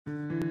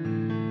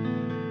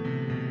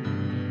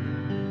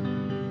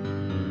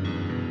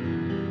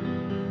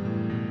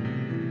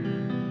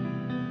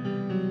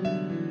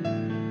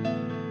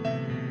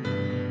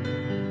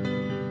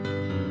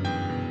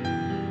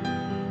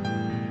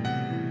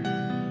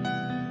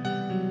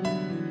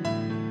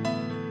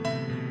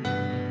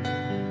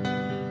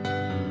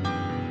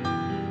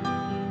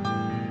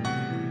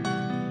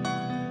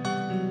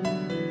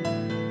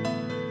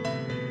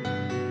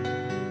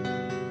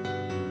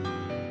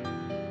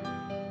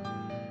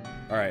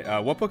All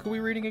right, what book are we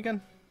reading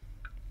again?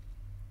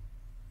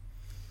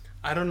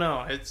 I don't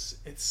know. It's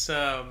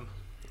been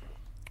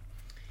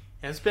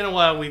a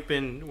while. We've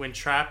been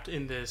trapped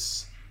in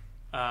this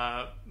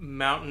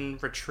mountain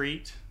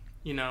retreat.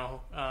 You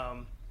know,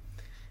 I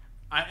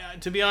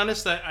to be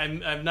honest,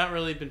 I've not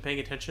really been paying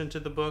attention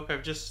to the book.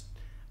 I've just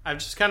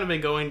kind of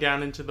been going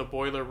down into the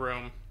boiler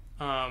room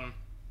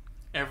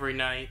every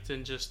night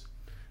and just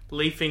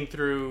leafing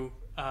through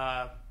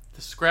the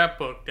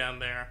scrapbook down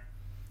there,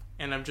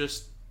 and I'm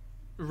just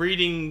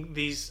reading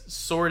these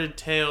sordid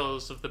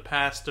tales of the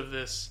past of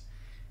this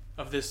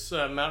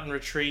mountain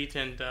retreat,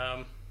 and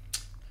I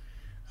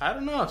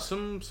don't know,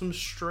 some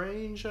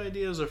strange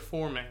ideas are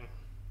forming.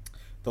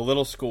 The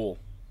Little School.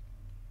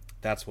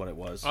 That's what it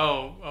was.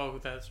 Oh,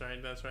 that's right.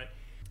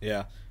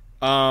 Yeah.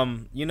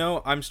 You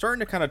know, I'm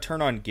starting to kind of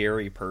turn on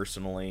Gary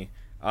personally.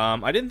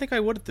 I didn't think I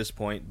would at this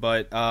point,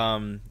 but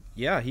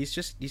yeah,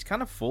 he's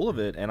kind of full of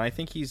it, and I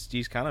think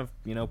he's kind of,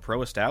 you know,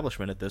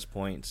 pro-establishment at this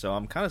point. So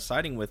I'm kind of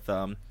siding with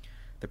the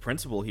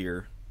principal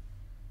here.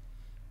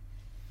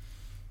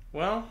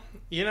 Well,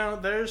 you know,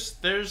 there's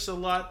a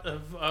lot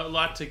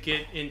to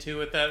get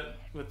into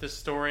with this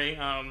story.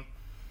 I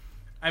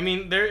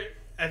mean,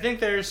 I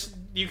think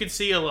you could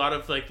see a lot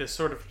of like this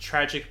sort of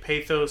tragic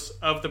pathos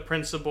of the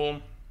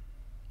principal,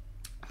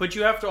 but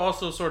you have to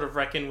also sort of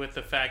reckon with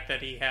the fact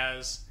that he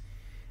has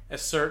a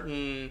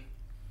certain,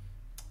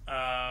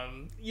 a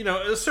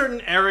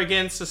certain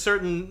arrogance, a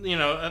certain,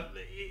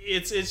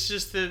 it's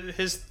just that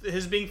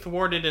his being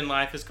thwarted in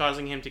life is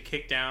causing him to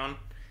kick down.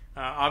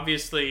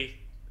 Obviously,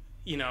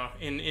 you know,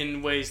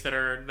 in ways that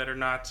are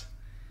not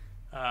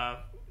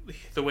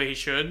the way he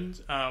should.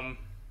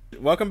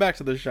 Welcome back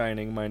to The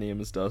Shining. My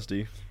name is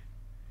Dusty.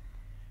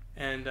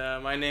 And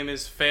my name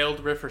is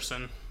Failed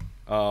Rifferson.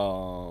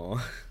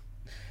 Oh.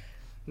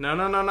 No,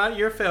 not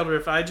your failed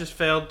riff. I just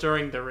failed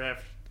during the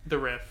riff.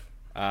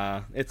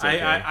 It's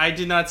okay. I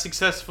did not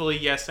successfully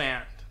yes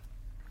and.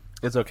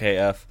 It's okay,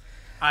 F.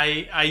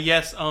 I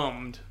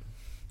yes-ummed.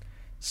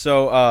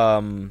 So,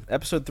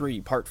 episode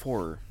 3, part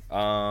 4.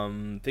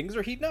 Things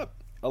are heating up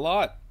a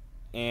lot.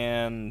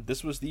 And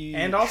this was the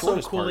and also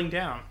cooling part.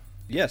 Down.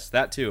 Yes,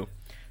 that too.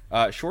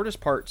 Shortest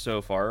part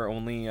so far.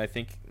 Only, I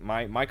think,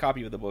 my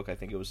copy of the book, I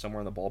think it was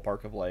somewhere in the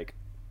ballpark of like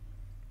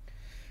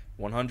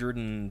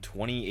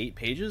 128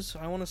 pages,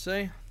 I want to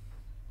say.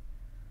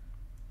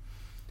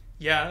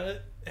 Yeah,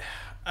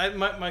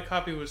 my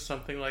copy was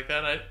something like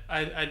that.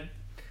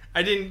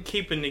 I didn't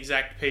keep an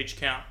exact page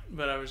count,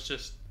 but I was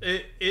just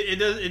it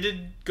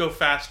did go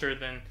faster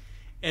than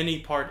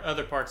any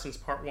other part since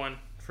part 1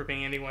 for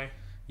me anyway.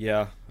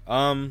 Yeah.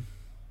 I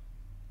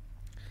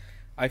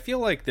feel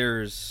like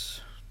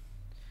there's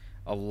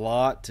a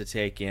lot to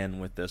take in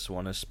with this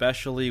one,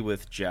 especially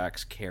with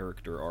Jack's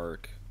character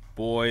arc.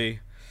 Boy,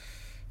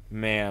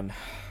 man,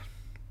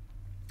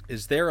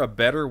 is there a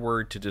better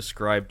word to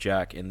describe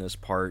Jack in this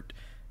part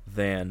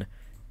than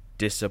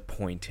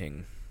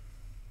disappointing?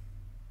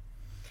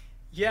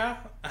 Yeah.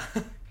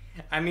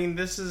 I mean,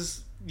 this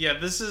is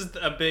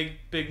a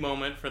big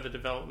moment for the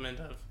development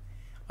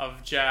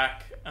of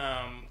Jack.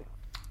 I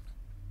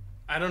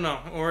don't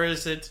know, or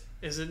is it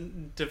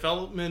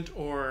development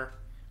or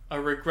a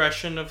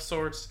regression of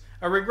sorts?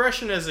 A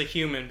regression as a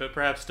human, but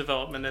perhaps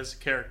development as a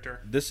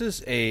character. This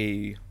is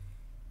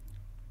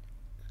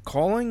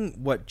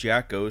calling what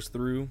Jack goes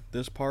through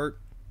this part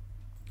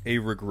a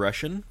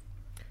regression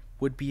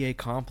would be a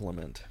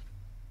compliment.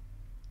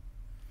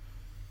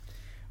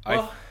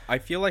 Well, I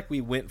feel like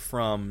we went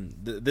from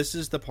this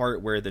is the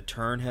part where the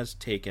turn has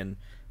taken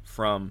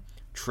from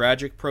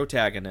tragic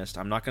protagonist.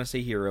 I'm not going to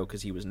say hero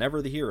because he was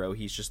never the hero.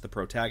 He's just the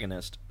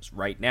protagonist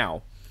right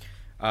now.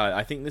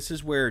 I think this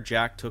is where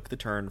Jack took the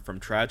turn from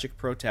tragic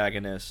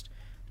protagonist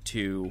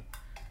to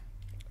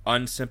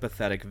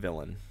unsympathetic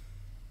villain.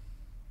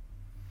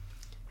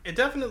 It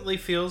definitely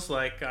feels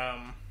like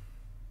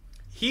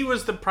he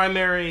was the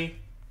primary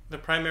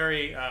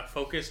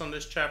focus on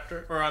this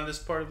chapter or on this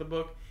part of the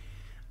book.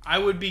 I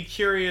would be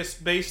curious,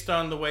 based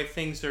on the way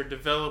things are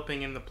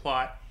developing in the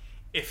plot,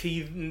 if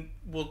he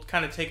will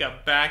kind of take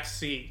a back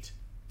seat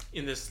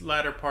in this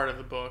latter part of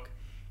the book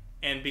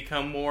and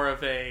become more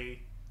of a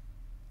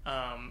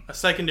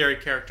secondary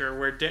character,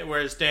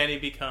 whereas Danny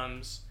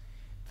becomes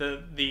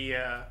the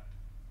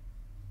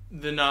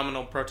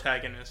nominal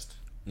protagonist.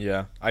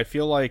 Yeah, I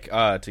feel like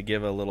to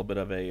give a little bit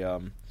of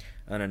an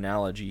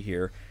analogy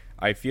here,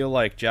 I feel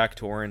like Jack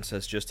Torrance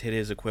has just hit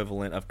his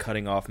equivalent of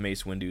cutting off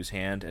Mace Windu's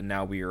hand, and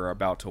now we are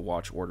about to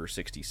watch Order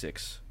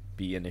 66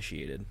 be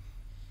initiated.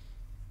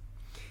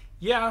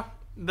 Yeah,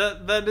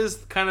 that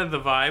is kind of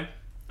the vibe.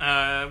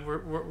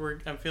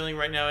 I'm feeling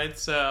right now.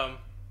 It's I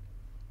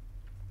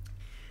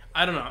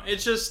don't know.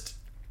 It's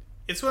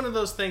one of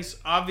those things.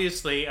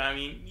 Obviously, I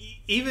mean,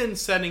 even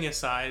setting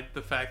aside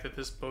the fact that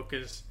this book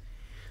is,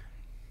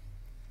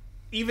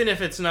 even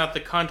if it's not the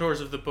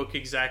contours of the book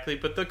exactly,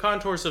 but the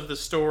contours of the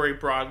story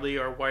broadly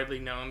are widely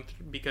known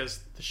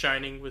because The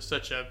Shining was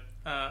such a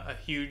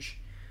huge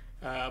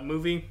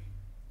movie,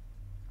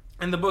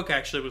 and the book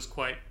actually was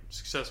quite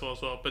successful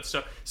as well. But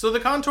so the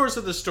contours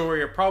of the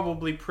story are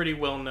probably pretty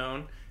well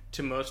known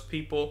to most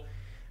people.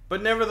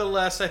 But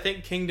nevertheless, I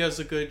think King does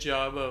a good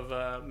job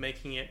of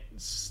making it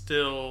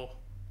still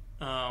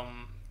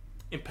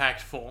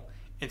impactful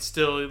and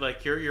still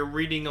like you're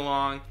reading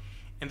along,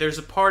 and there's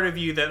a part of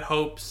you that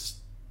hopes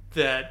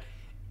that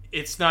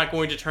it's not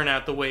going to turn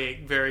out the way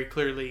it very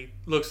clearly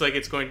looks like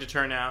it's going to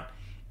turn out,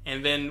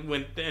 and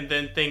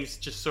then things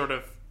just sort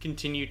of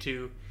continue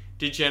to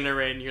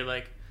degenerate, and you're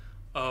like,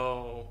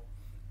 oh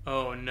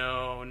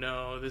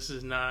no, this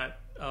is not.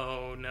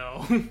 Oh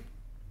no.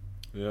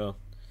 Yeah.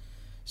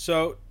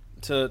 So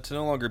to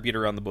no longer beat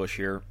around the bush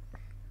here.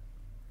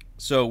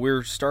 So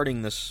we're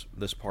starting this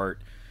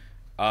part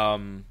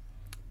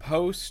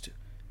post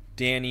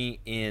Danny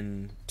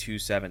in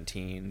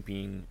 217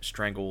 being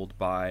strangled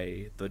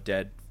by the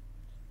dead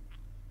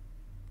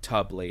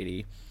tub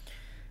lady.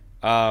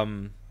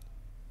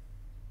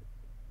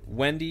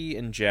 Wendy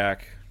and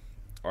Jack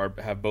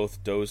have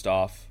both dozed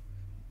off,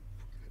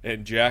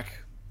 and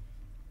Jack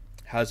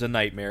has a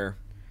nightmare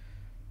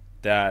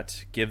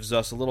that gives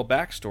us a little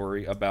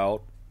backstory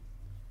about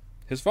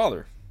his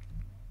father.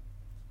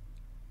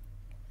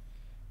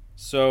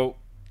 So,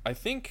 I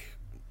think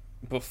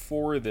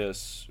before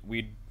this,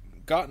 we'd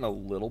gotten a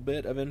little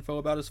bit of info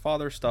about his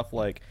father. Stuff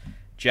like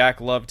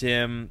Jack loved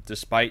him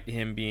despite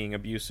him being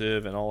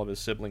abusive, and all of his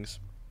siblings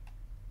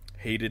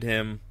hated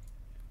him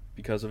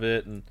because of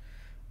it and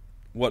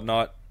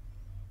whatnot.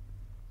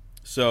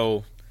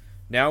 So,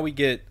 now we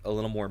get a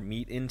little more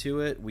meat into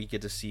it. We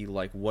get to see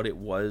like what it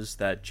was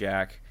that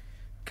Jack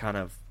kind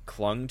of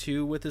clung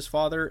to with his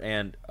father,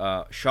 and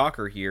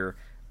shocker here,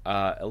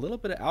 a little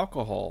bit of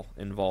alcohol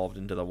involved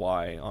into the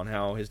why on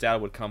how his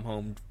dad would come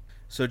home.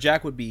 So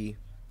Jack would be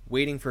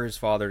waiting for his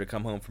father to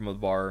come home from a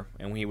bar,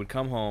 and when he would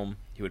come home,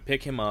 he would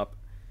pick him up,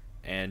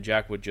 and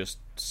Jack would just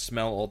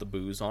smell all the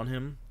booze on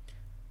him,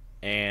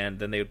 and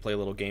then they would play a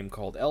little game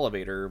called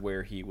Elevator,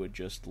 where he would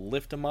just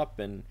lift him up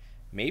and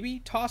maybe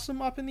toss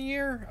him up in the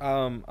air.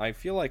 I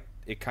feel like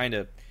it kind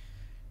of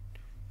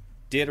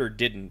did or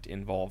didn't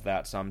involve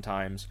that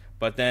sometimes,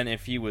 but then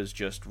if he was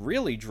just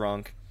really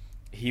drunk,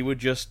 he would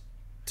just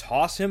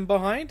toss him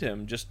behind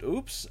him. Just,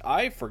 oops,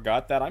 I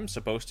forgot that I'm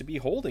supposed to be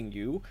holding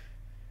you,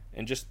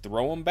 and just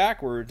throw him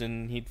backwards,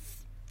 and he'd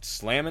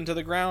slam into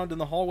the ground in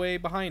the hallway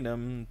behind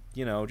him.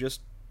 You know, just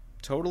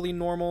totally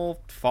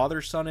normal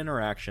father-son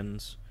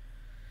interactions.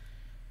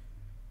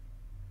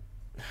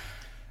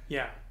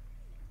 Yeah,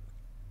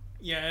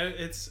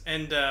 it's,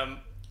 and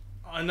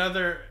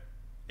another,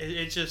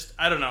 it just,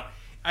 I don't know.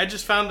 I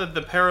just found that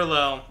the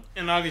parallel,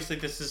 and obviously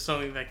this is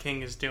something that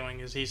King is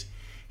doing, is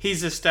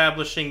he's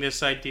establishing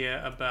this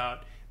idea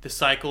about the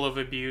cycle of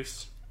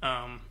abuse,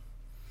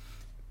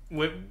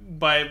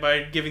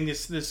 by giving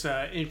this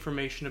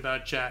information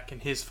about Jack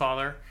and his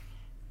father.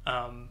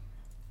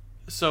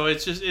 So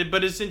it's just,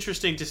 but it's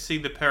interesting to see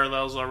the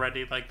parallels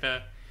already, like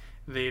the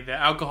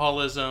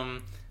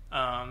alcoholism,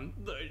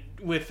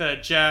 with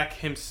Jack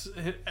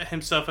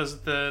himself as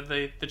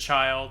the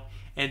child,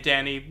 and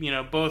Danny,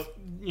 both,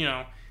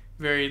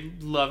 very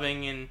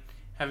loving and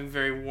having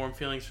very warm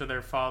feelings for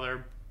their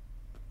father,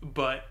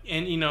 but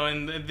and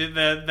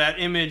that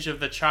image of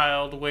the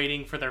child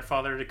waiting for their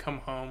father to come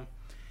home,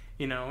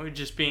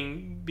 just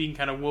being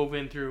kind of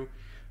woven through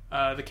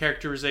the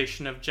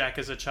characterization of Jack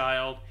as a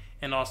child,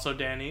 and also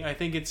Danny. I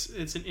think it's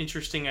an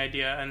interesting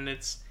idea, and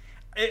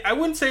I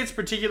wouldn't say it's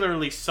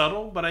particularly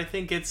subtle, but I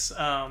think it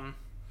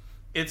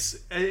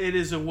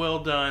is a well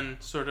done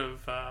sort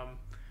of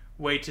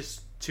way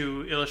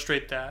to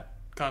illustrate that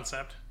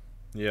concept.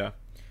 Yeah,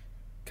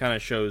 kind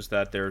of shows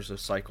that there's a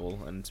cycle,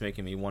 and it's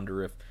making me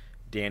wonder if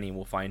Danny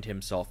will find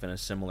himself in a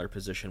similar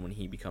position when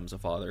he becomes a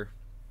father.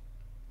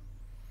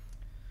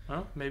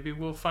 Well, maybe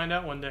we'll find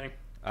out one day.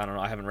 I don't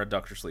know. I haven't read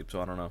Doctor Sleep,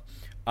 so I don't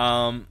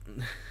know.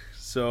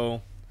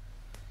 So,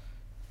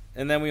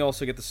 and then we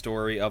also get the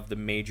story of the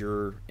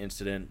major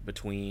incident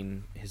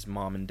between his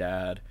mom and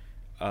dad.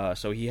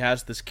 So he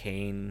has this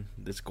cane,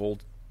 this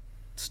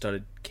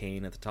gold-studded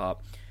cane at the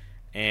top,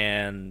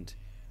 and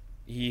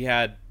he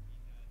had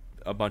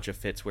a bunch of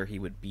fits where he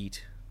would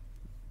beat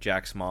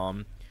Jack's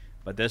mom,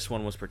 but this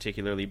one was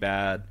particularly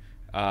bad.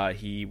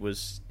 He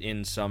was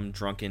in some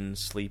drunken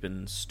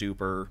sleeping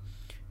stupor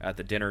at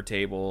the dinner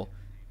table,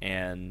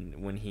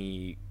 and when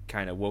he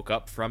kind of woke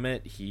up from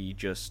it, he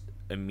just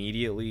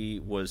immediately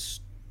was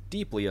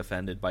deeply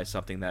offended by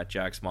something that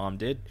Jack's mom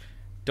did.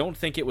 Don't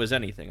think it was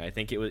anything. I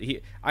think it was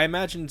I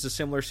imagine it's a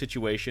similar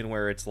situation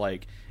where it's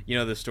like,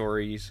 the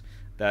stories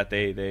that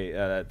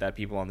that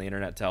people on the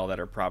internet tell that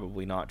are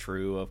probably not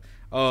true, of,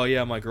 oh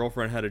yeah, my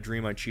girlfriend had a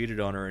dream I cheated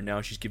on her and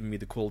now she's giving me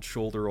the cold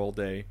shoulder all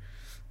day.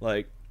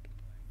 Like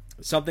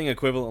something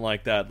equivalent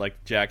like that.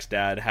 Like Jack's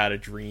dad had a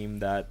dream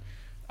that,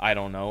 I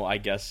don't know, I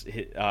guess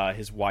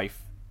his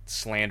wife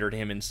slandered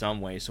him in some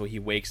way, so he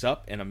wakes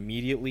up and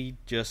immediately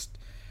just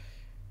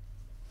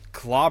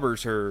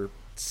clobbers her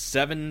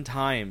 7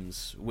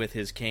 times with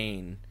his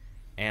cane.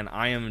 And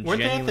I am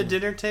weren't they at the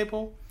dinner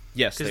table?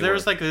 Yes, because there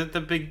was like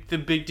the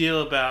big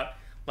deal about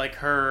like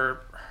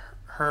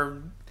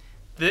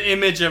the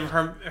image of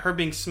her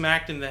being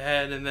smacked in the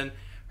head and then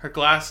her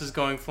glasses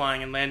going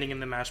flying and landing in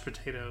the mashed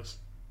potatoes.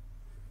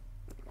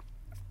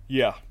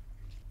 Yeah.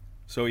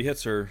 So he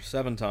hits her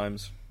 7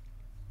 times.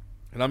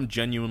 And I'm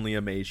genuinely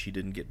amazed she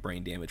didn't get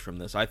brain damage from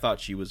this. I thought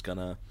she was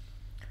gonna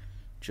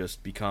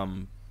just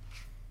become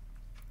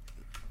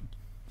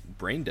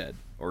brain dead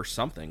or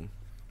something.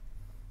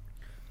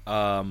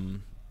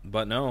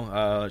 But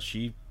no,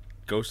 she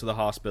goes to the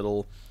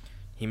hospital.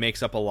 He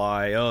makes up a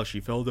lie. Oh, she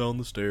fell down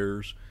the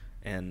stairs,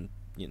 and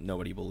no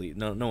one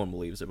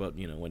believes it. But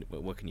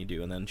what can you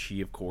do? And then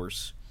she, of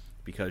course,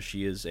 because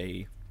she is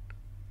a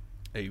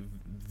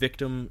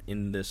victim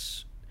in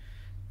this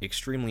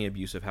extremely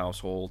abusive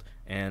household,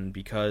 and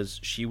because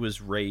she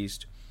was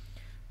raised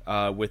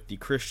with the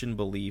Christian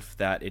belief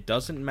that it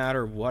doesn't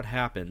matter what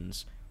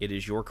happens, it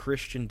is your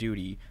Christian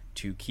duty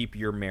to keep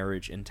your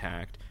marriage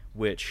intact.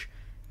 Which,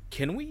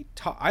 can we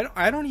talk?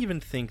 I don't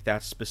even think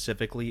that's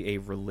specifically a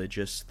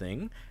religious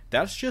thing.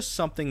 That's just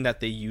something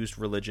that they used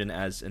religion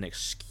as an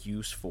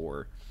excuse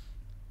for.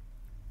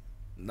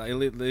 At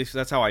least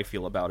that's how I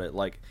feel about it.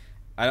 Like,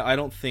 I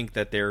don't think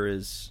that there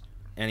is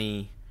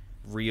any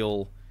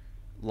real,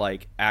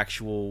 like,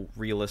 actual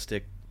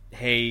realistic,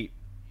 hey,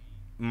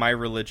 my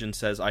religion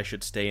says I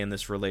should stay in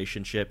this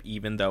relationship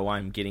even though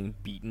I'm getting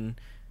beaten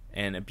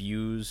and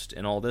abused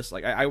and all this.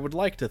 Like, I would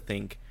like to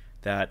think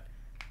that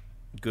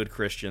good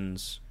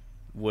Christians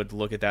would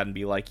look at that and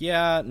be like,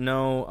 yeah,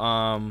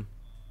 no,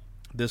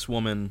 this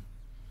woman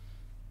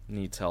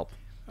needs help.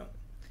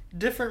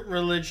 Different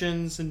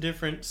religions and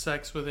different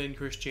sects within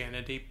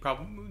Christianity,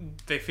 probably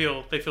they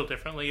feel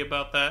differently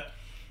about that.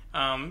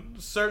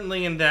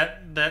 Certainly in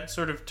that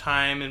sort of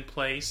time and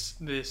place,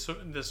 this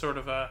sort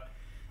of a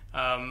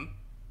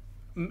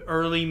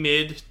early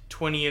mid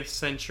 20th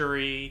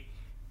century,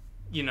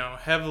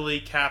 heavily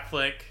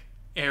Catholic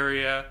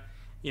area,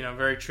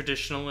 very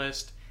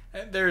traditionalist.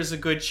 There's a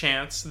good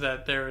chance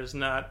that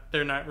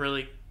they're not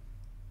really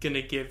going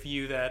to give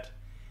you that.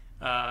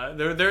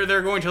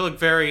 They're going to look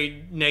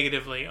very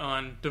negatively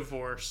on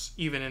divorce,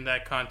 even in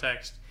that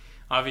context.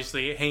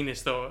 Obviously,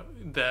 heinous though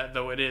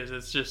it is,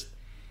 it's just,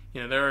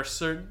 there are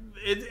certain,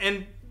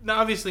 and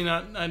obviously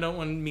not. I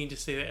don't mean to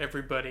say that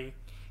everybody,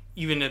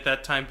 even at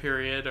that time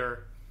period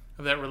or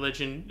of that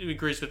religion,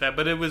 agrees with that.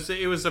 But it was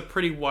a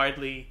pretty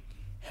widely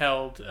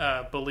held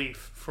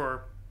belief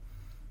for.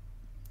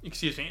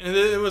 Excuse me.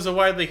 It was a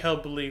widely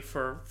held belief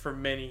for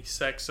many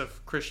sects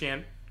of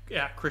Christianity.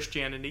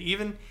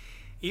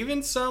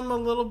 Even some a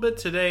little bit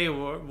today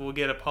will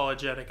get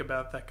apologetic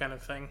about that kind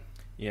of thing.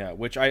 Yeah,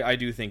 which I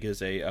do think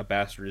is a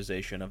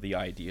bastardization of the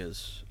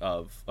ideas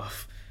of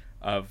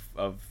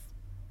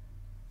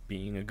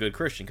being a good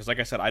Christian. Because,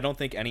 like I said, I don't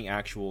think any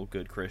actual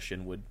good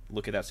Christian would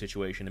look at that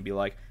situation and be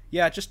like,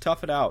 yeah, just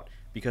tough it out,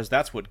 because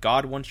that's what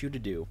God wants you to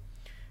do.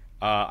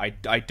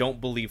 I don't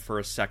believe for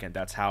a second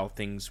that's how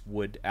things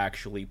would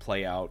actually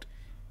play out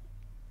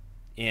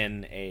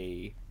in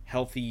a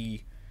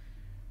healthy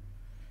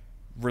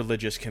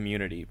religious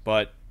community.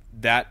 But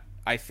that,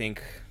 I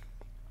think,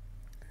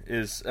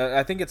 is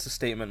I think it's a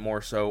statement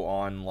more so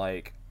on,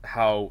 like,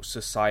 how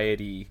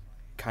society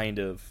kind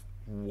of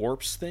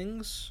warps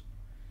things.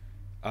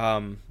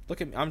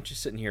 Look at me, I'm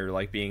just sitting here,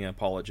 like, being an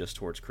apologist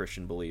towards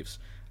Christian beliefs.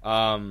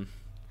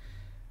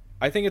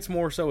 I think it's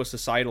more so a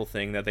societal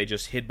thing that they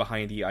just hid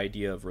behind the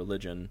idea of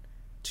religion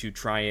to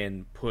try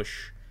and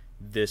push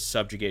this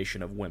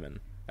subjugation of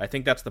women. I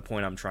think that's the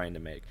point I'm trying to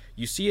make.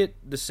 You see it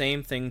the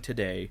same thing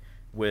today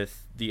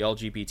with the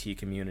LGBT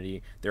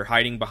community. They're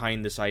hiding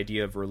behind this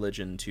idea of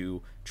religion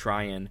to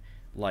try and,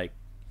 like,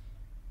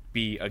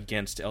 be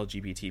against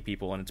LGBT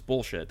people, and it's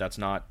bullshit. That's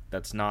not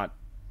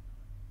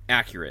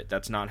accurate.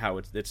 That's not how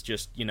it's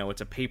just,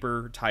 it's a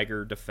paper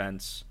tiger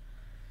defense.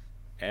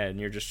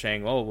 And you're just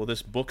saying, oh, well,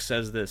 this book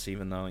says this,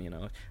 even though,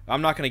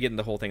 I'm not going to get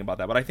into the whole thing about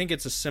that, but I think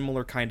it's a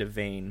similar kind of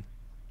vein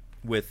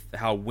with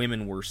how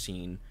women were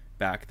seen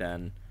back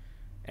then,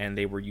 and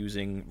they were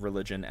using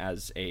religion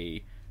as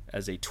a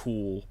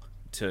tool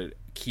to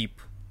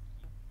keep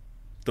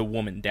the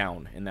woman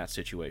down in that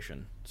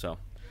situation. So,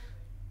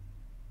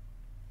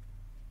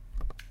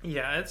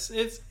 yeah,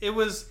 it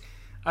was,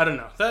 I don't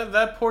know,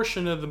 that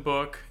portion of the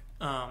book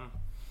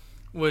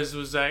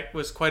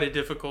was quite a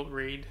difficult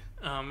read.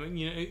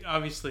 It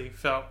obviously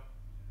felt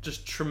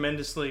just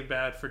tremendously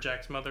bad for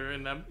Jack's mother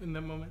in that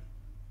moment.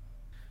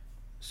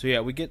 So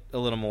yeah, we get a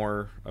little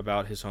more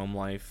about his home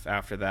life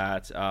after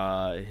that.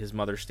 His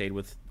mother stayed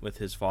with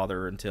his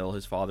father until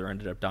his father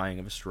ended up dying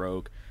of a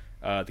stroke.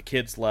 The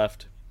kids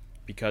left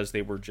because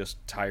they were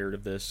just tired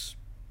of this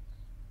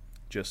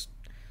just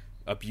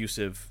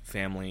abusive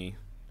family,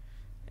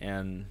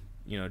 and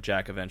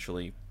Jack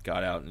eventually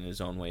got out in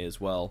his own way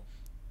as well.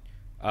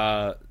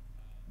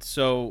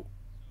 So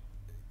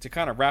to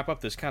kind of wrap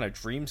up this kind of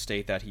dream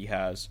state that he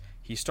has,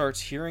 he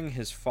starts hearing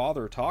his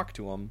father talk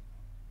to him,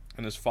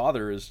 and his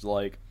father is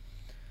like,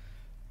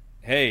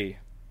 hey,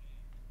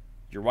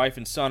 your wife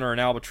and son are an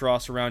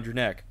albatross around your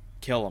neck.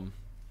 Kill them.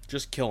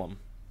 Just kill them.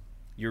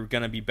 You're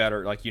going to be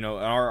better. Like,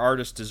 our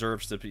artist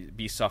deserves to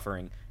be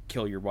suffering.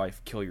 Kill your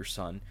wife. Kill your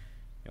son.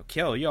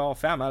 kill your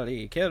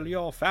family,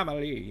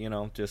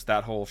 just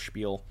that whole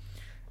spiel.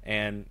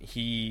 And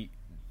he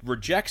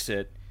rejects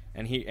it,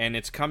 and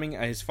it's coming.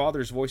 His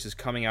father's voice is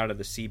coming out of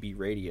the CB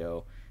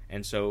radio,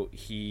 and so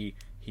he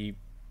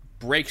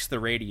breaks the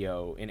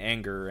radio in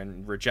anger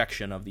and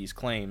rejection of these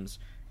claims,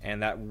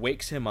 and that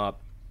wakes him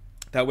up.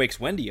 That wakes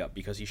Wendy up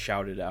because he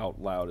shouted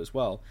out loud as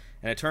well.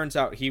 And it turns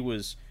out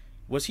was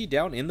he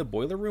down in the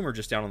boiler room or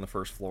just down on the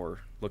first floor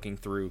looking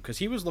through? Because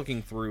he was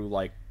looking through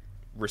like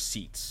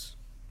receipts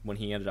when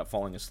he ended up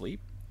falling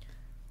asleep.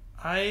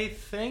 I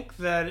think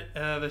that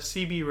the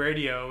CB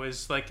radio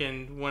is like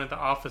in one of the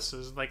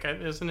offices. Like,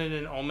 isn't it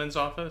in Ullman's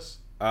office?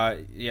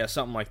 Yeah,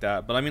 something like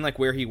that. But I mean, like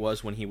where he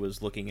was when he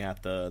was looking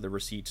at the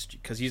receipts,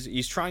 because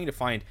he's trying to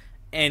find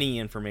any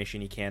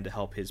information he can to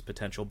help his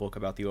potential book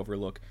about the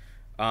Overlook.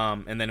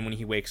 And then when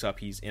he wakes up,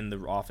 he's in the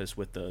office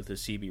with the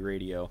CB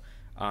radio.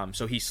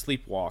 So he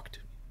sleepwalked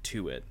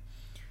to it,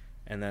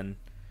 and then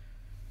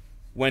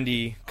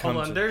Wendy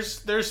comes. Hold on,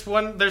 there's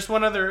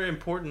one other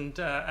important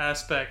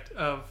aspect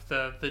of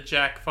the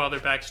Jack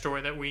father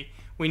backstory that we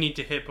need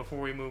to hit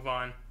before we move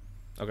on.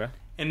 Okay.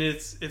 And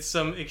it's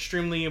some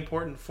extremely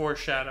important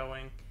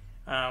foreshadowing,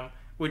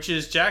 which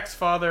is Jack's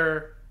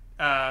father.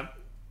 When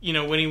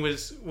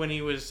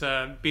he was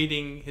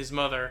beating his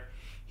mother,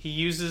 he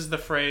uses the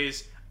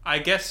phrase, "I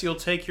guess you'll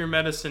take your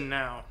medicine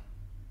now,"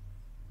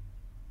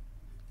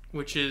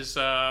 which is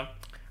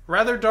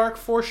rather dark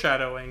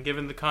foreshadowing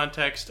given the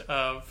context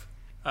of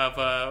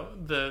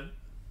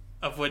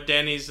what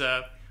Danny's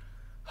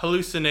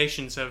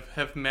hallucinations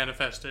have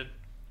manifested.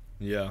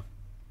 Yeah.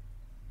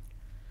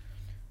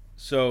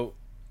 So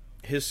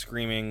his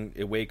screaming,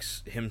 it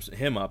wakes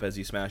him up as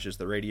he smashes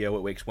the radio.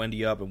 It wakes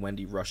Wendy up, and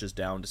Wendy rushes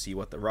down to see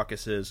what the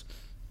ruckus is.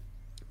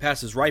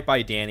 Passes right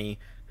by Danny,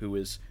 who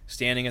is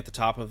standing at the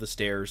top of the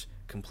stairs,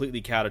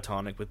 completely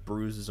catatonic with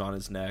bruises on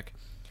his neck.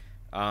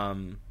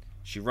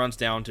 She runs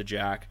down to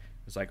Jack.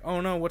 It's like, "Oh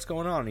no, what's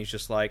going on?" And he's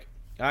just like,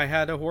 "I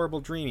had a horrible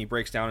dream." He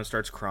breaks down and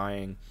starts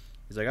crying.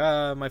 He's like,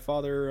 "My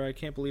father, I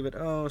can't believe it.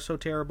 Oh, so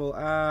terrible.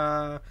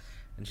 And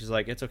she's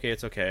like, "It's okay,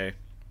 it's okay."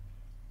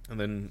 And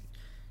then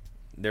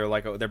they're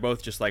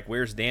both just like,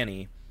 "Where's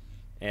Danny?"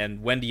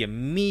 And Wendy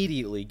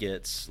immediately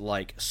gets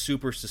like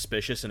super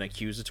suspicious and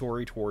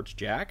accusatory towards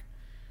Jack,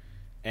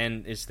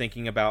 and is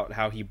thinking about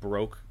how he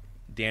broke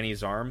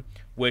Danny's arm,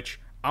 which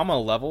I'm a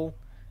level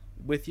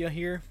with you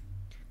here.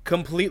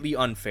 Completely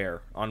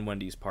unfair on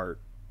Wendy's part.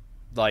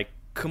 Like,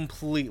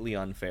 completely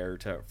unfair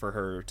for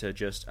her to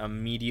just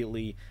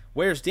immediately,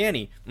 "Where's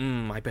Danny?"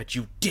 I bet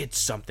you did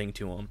something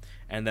to him.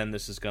 And then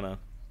this is gonna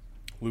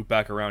loop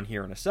back around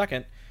here in a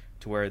second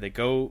to where they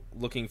go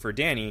looking for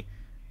Danny,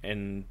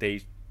 and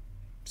they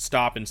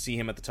stop and see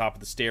him at the top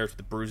of the stairs with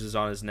the bruises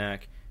on his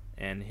neck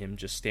and him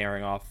just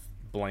staring off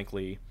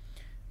blankly.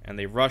 And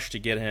they rush to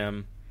get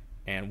him,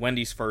 and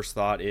Wendy's first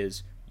thought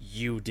is,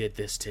 "You did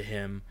this to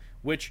him."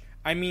 Which,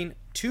 I mean,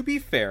 to be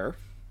fair,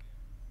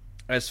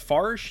 as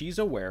far as she's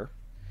aware,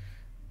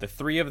 the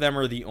three of them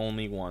are the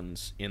only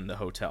ones in the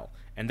hotel.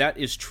 And that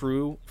is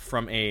true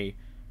from a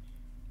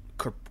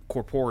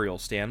corporeal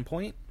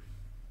standpoint.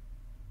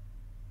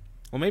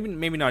 Well,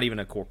 maybe not even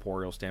a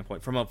corporeal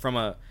standpoint. From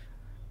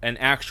an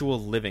actual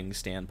living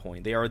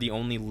standpoint. They are the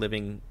only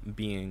living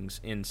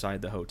beings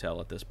inside the hotel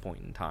at this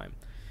point in time.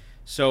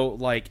 So,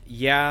 like,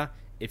 yeah,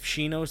 if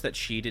she knows that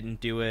she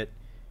didn't do it,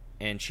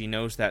 and she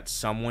knows that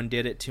someone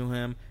did it to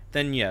him,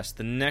 then yes,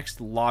 the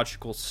next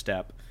logical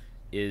step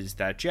is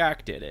that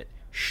Jack did it.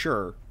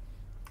 Sure.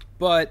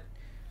 But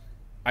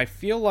I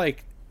feel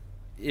like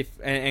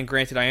and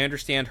granted, I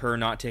understand her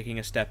not taking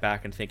a step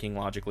back and thinking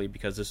logically,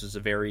 because this is a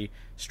very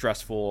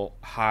stressful,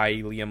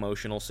 highly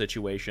emotional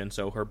situation,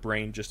 so her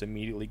brain just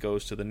immediately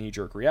goes to the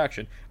knee-jerk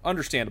reaction.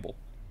 Understandable.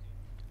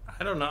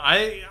 I don't know.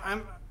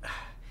 I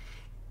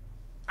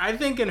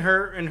think in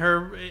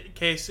her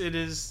case it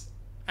is,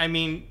 I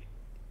mean,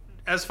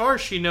 as far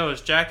as she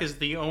knows, Jack is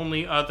the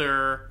only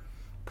other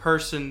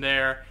person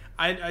there.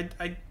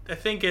 I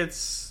think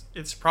it's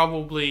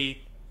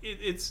probably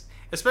it's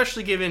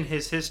especially given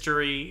his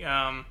history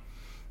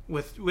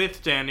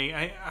with Danny.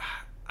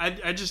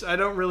 I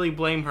don't really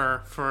blame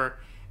her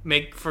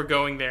for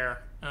going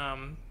there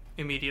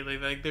immediately.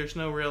 Like, there's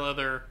no real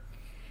other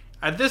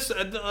at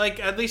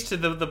least to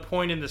the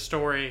point in the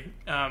story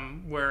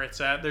where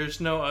it's at. There's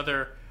no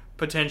other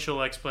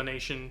potential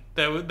explanation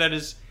that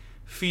is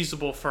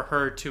feasible for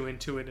her to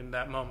intuit in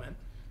that moment.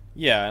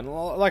 Yeah, and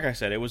like I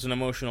said, it was an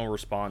emotional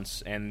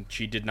response, and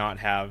she did not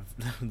have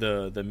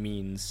the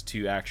means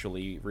to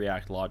actually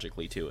react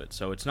logically to it,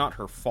 so it's not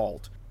her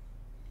fault.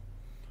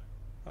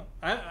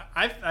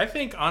 I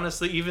think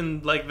honestly,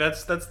 even like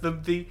that's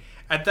the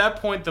at that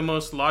point the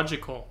most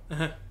logical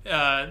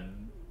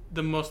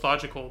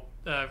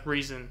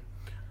reason.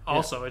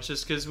 Also, yeah. It's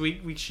just because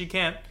she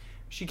can't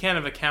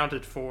have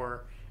accounted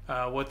for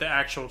what the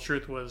actual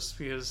truth was,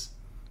 because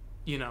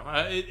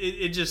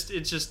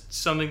it's just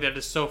something that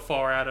is so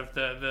far out of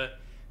the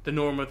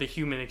norm of the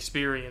human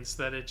experience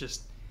that it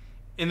just,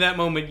 in that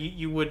moment,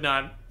 you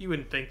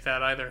wouldn't think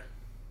that either.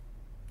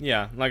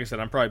 Yeah, like I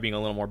said, I'm probably being a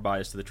little more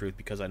biased to the truth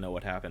because I know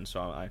what happened,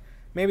 so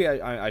maybe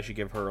I should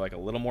give her like a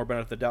little more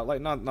benefit of the doubt.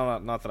 Like not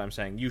that I'm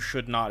saying you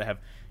should not have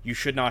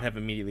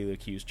immediately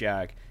accused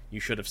Jack. You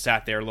should have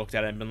sat there, looked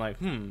at it, and been like,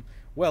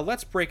 well,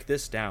 let's break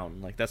this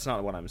down. Like that's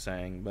not what I'm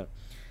saying, but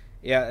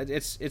yeah,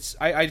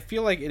 I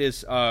feel like it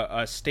is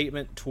a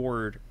statement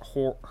toward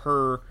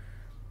her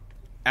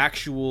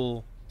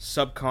actual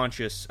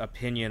subconscious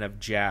opinion of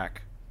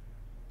Jack,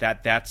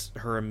 that's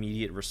her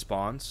immediate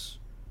response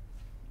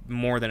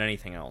more than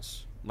anything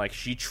else. Like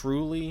she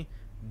truly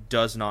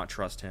does not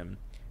trust him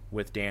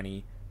with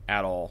Danny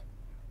at all,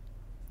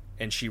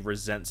 and she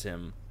resents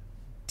him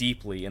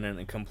deeply and in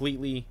a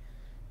completely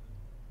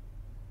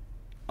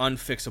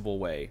unfixable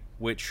way,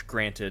 which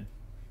granted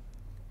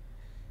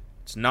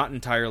it's not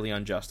entirely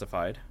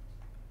unjustified,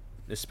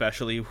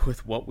 especially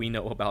with what we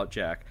know about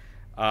Jack.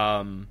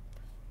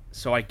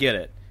 So I get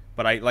it,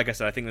 but like I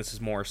said, I think this is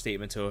more a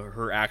statement to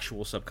her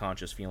actual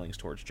subconscious feelings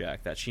towards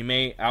Jack, that she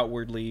may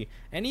outwardly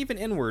and even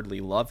inwardly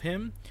love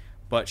him,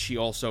 but she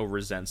also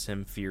resents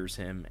him, fears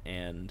him,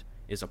 and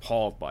is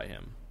appalled by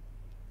him,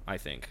 I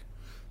think.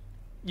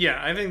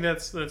 Yeah, I think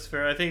that's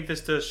fair. I think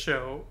this does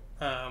show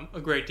a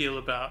great deal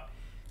about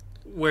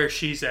where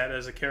she's at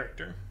as a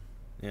character.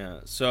 Yeah,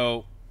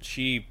 so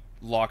she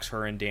locks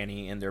her and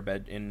Danny in their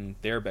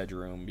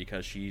bedroom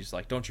because she's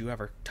like, "Don't you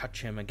ever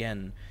touch him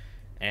again."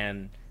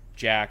 And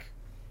Jack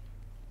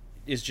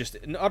is just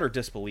in utter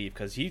disbelief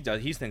because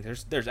he's thinking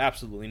there's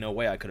absolutely no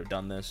way I could have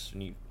done this,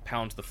 and he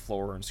pounds the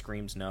floor and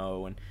screams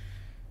no, and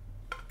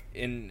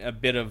in a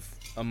bit of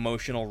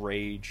emotional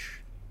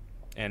rage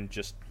and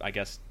just, I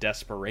guess,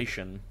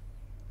 desperation,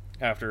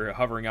 after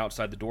hovering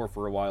outside the door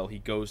for a while, he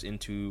goes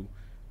into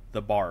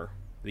the bar,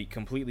 the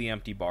completely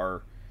empty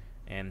bar,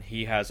 and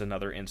he has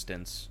another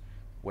instance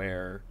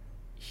where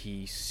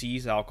he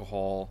sees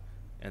alcohol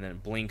and then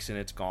blinks and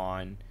it's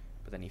gone,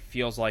 but then he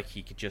feels like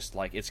he could just,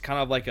 like, it's kind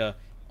of like a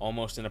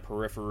almost in a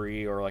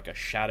periphery or like a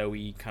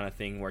shadowy kind of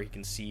thing where he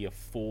can see a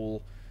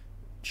full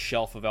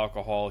shelf of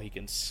alcohol, he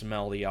can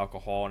smell the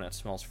alcohol and it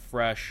smells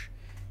fresh,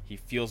 he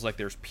feels like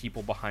there's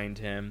people behind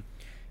him,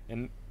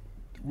 and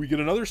we get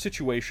another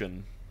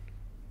situation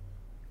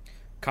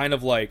kind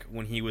of like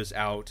when he was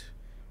out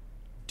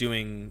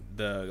doing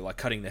the, like,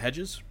 cutting the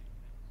hedges,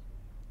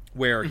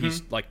 where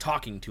he's like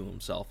talking to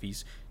himself,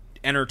 he's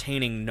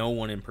entertaining no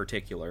one in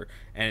particular,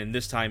 and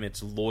this time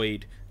it's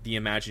Lloyd, the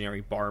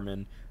imaginary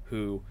barman,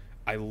 who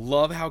I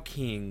love how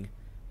King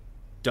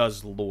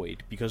does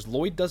Lloyd, because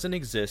Lloyd doesn't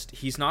exist.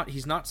 He's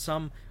not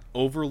some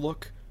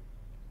overlook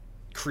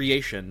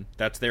creation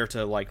that's there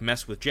to, like,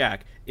 mess with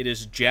Jack. It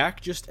is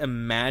Jack just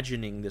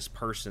imagining this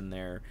person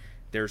there.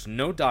 There's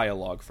no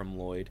dialogue from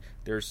Lloyd.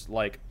 There's,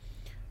 like,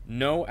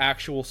 no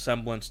actual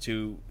semblance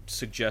to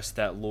suggest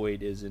that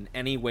Lloyd is in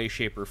any way,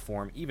 shape, or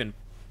form even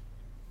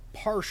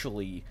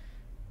partially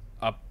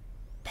a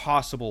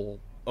possible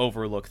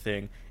overlook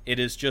thing. It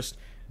is just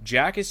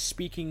Jack is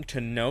speaking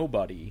to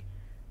nobody,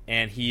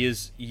 and he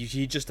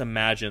just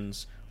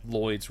imagines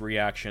Lloyd's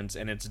reactions,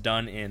 and it's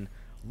done in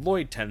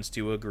Lloyd tends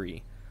to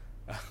agree.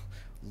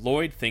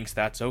 Lloyd thinks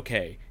that's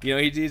okay. You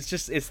know,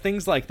 it's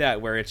things like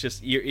that where it's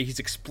just he's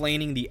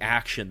explaining the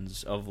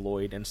actions of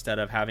Lloyd instead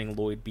of having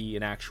Lloyd be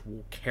an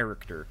actual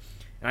character.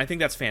 And I think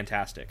that's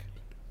fantastic.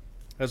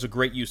 That's a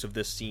great use of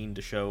this scene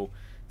to show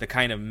the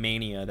kind of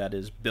mania that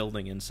is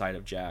building inside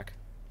of Jack.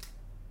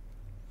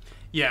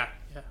 Yeah.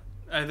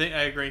 I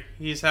agree.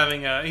 He's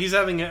having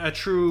a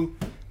true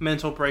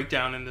mental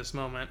breakdown in this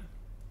moment.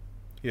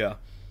 Yeah.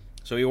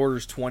 So he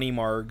orders 20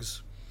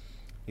 margs.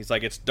 He's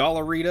like, "It's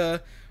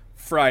Dollarita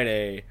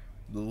Friday.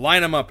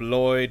 Line them up,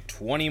 Lloyd.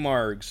 20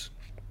 margs."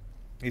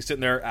 He's sitting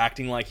there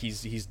acting like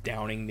he's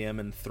downing them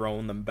and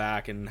throwing them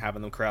back and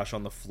having them crash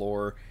on the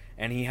floor.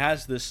 And he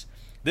has this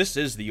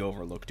is the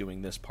Overlook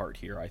doing this part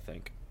here, I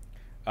think.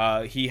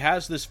 He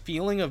has this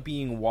feeling of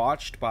being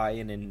watched by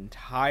an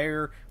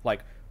entire,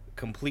 like,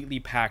 completely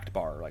packed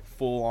bar, like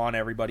full on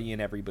everybody in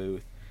every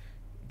booth,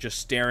 just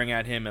staring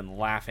at him and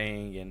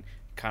laughing and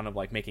kind of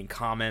like making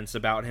comments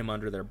about him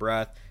under their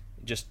breath,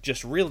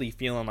 just really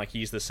feeling like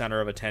he's the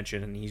center of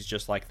attention, and he's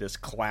just like this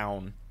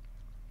clown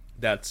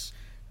that's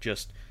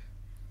just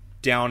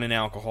down in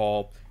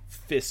alcohol,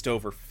 fist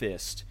over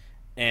fist,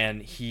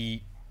 and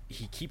he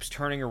keeps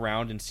turning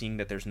around and seeing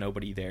that there's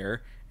nobody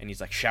there, and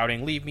he's like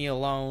shouting, "Leave me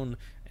alone,"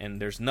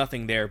 and there's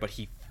nothing there, but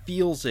he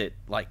feels it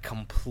like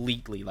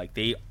completely, like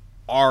they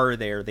are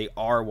there, they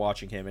are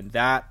watching him, and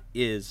that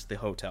is the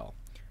hotel.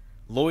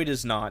 Lloyd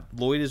is not.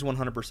 Lloyd is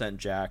 100%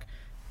 Jack,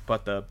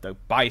 but the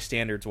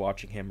bystanders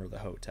watching him are the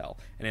hotel.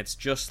 And it's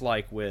just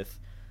like with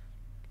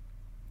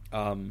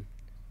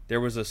there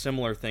was a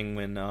similar thing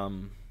when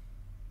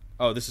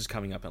this is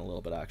coming up in a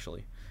little bit,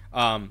 actually.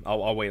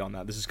 I'll wait on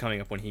that. This is coming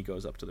up when he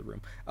goes up to the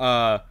room.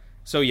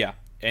 So yeah,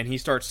 and he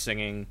starts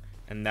singing,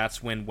 and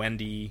that's when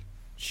Wendy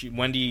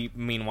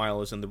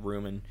meanwhile is in the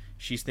room, and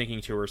she's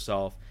thinking to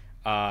herself,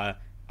 I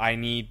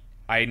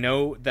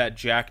know that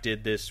Jack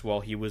did this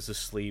while he was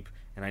asleep,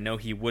 and I know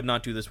he would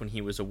not do this when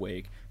he was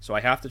awake, so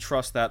I have to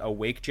trust that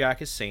awake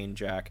Jack is sane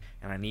Jack,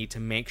 and I need to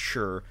make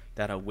sure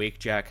that awake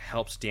Jack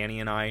helps Danny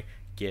and I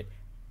get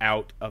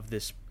out of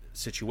this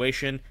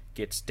situation,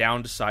 gets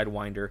down to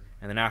Sidewinder,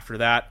 and then after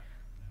that,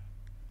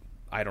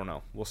 I don't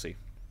know. We'll see.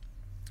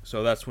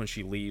 So that's when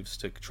she leaves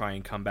to try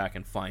and come back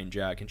and find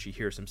Jack, and she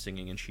hears him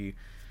singing, and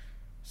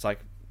it's like,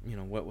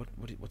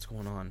 what's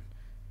going on?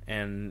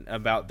 And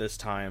about this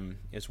time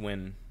is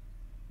when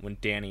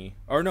Danny,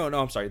 or no,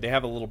 I'm sorry, they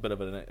have a little bit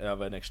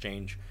of an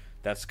exchange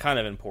that's kind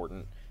of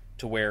important,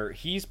 to where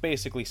he's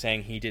basically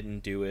saying he didn't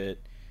do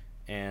it,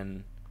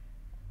 and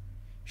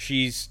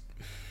she's,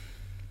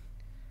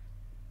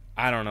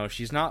 I don't know,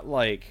 she's not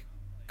like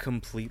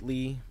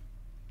completely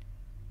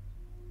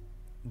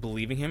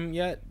believing him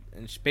yet,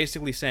 and she's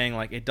basically saying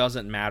like it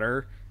doesn't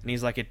matter, and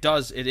he's like, it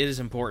is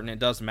important, it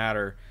does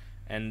matter.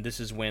 And this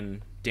is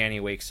when Danny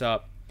wakes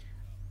up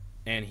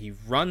and he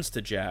runs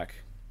to Jack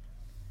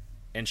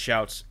and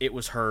shouts, "It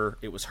was her,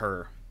 it was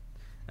her."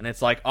 And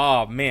it's like,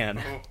 oh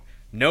man,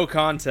 no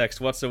context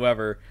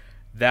whatsoever.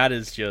 That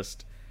is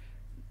just,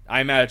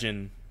 I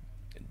know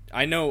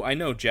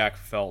Jack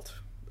felt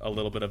a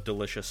little bit of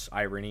delicious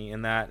irony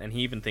in that, and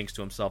he even thinks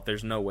to himself,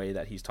 there's no way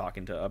that he's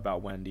talking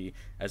about Wendy.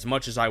 As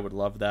much as I would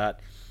love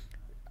that,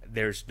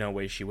 there's no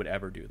way she would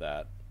ever do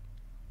that.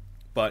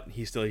 But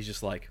he's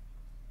just like,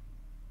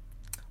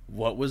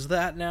 what was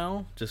that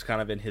now? Just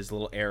kind of in his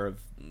little air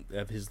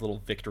of his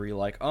little victory,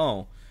 like,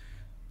 oh,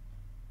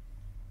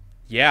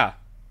 yeah,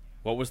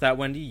 what was that,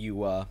 Wendy? You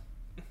want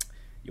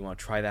to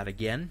try that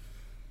again?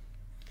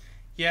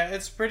 Yeah,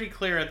 it's pretty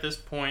clear at this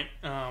point.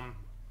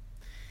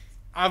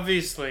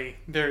 Obviously,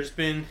 there's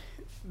been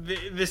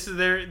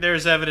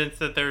there's evidence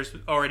that there's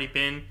already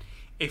been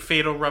a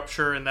fatal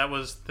rupture, and that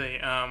was the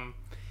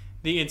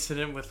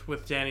incident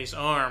with Danny's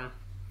arm.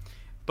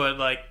 But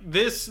like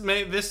this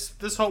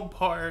whole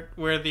part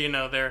where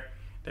they're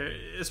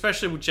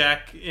especially with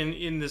Jack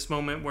in this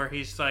moment where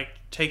he's like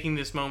taking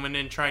this moment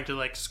and trying to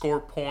like score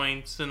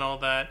points and all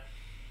that,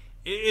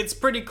 it's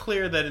pretty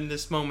clear that in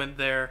this moment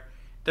their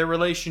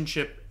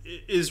relationship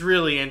is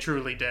really and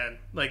truly dead.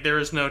 Like there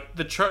is no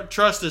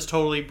trust is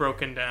totally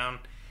broken down.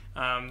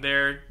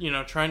 They're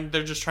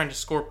just trying to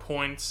score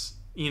points.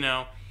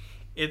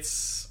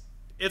 It's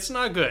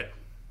not good.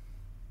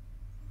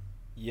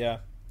 Yeah.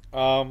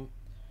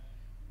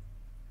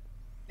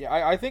 Yeah,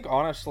 I think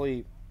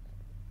honestly,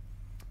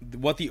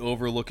 what the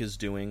Overlook is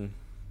doing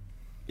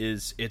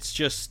is it's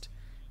just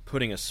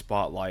putting a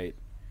spotlight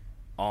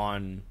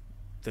on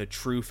the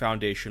true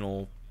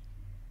foundational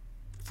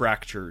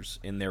fractures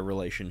in their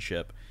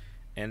relationship,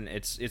 and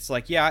it's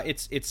like, yeah,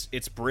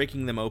 it's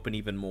breaking them open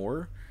even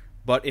more,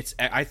 but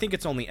I think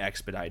it's only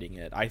expediting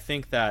it. I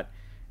think that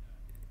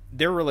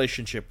their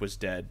relationship was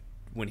dead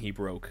when he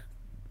broke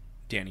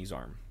Danny's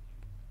arm,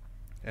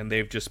 and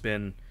they've just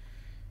been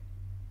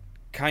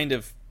kind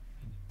of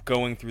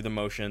going through the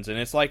motions, and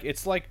it's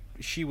like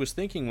she was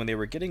thinking when they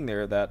were getting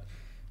there that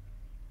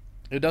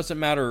it doesn't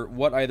matter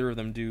what either of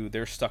them do,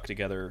 they're stuck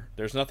together.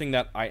 There's nothing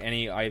that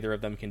either of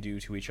them can do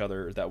to each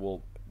other that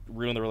will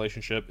ruin the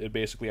relationship. It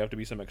basically have to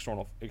be some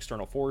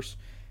external force,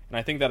 and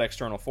I think that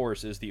external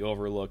force is the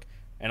Overlook,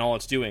 and all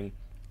it's doing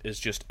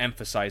is just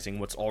emphasizing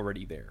what's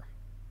already there.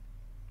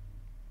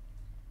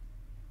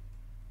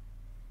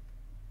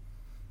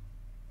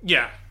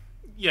 Yeah,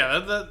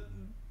 that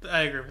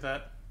I agree with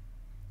that.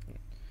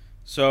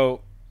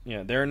 So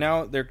yeah, they're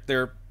now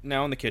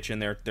in the kitchen.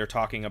 They're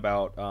talking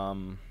about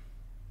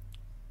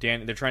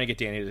Dan. They're trying to get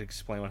Danny to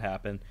explain what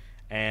happened,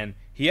 and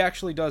he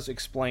actually does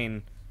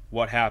explain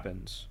what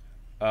happens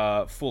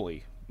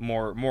fully,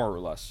 more or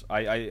less.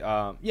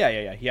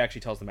 Yeah. He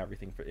actually tells them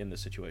everything in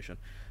this situation.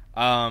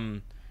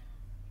 And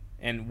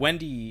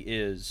Wendy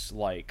is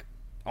like,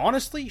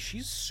 honestly,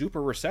 she's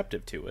super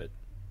receptive to it.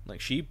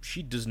 Like she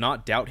does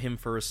not doubt him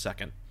for a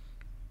second.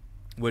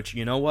 Which,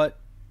 you know what?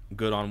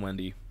 Good on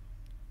Wendy.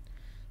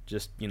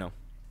 Just,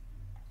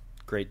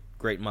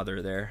 great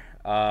mother there.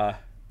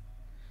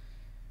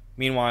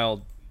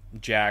 Meanwhile,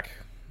 Jack,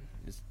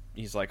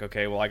 he's like,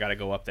 okay, well, I gotta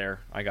go up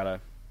there. I gotta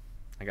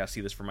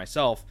see this for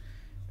myself.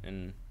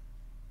 And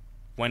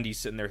Wendy's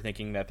sitting there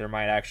thinking that there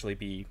might actually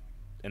be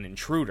an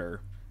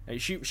intruder.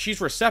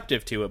 She's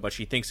receptive to it, but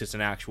she thinks it's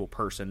an actual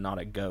person, not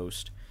a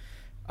ghost.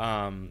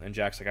 And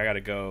Jack's like, I gotta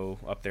go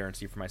up there and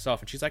see for myself.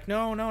 And she's like,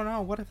 no.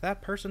 What if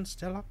that person's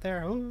still up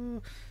there?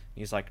 Ooh.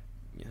 He's like,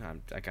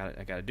 I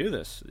gotta do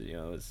this.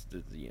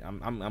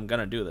 I'm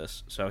gonna do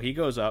this. So he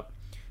goes up,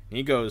 and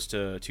he goes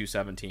to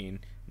 217,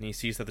 and he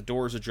sees that the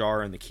door is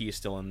ajar and the key is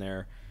still in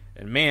there.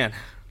 And man,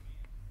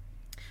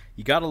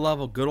 you gotta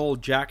love a good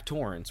old Jack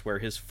Torrance, where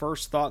his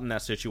first thought in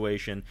that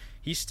situation,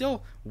 he's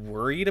still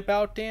worried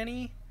about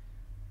Danny,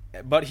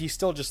 but he's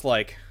still just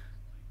like,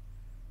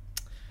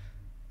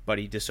 but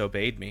he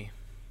disobeyed me.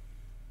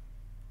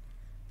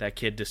 That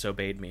kid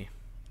disobeyed me.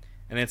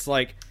 And it's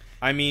like,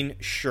 I mean,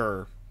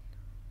 sure.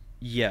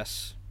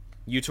 Yes,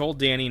 you told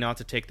Danny not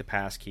to take the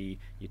passkey,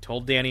 you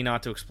told Danny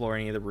not to explore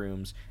any of the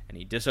rooms, and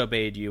he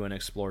disobeyed you and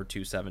explored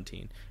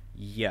 217.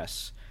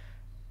 Yes.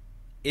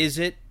 Is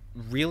it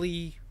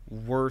really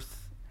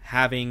worth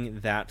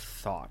having that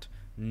thought?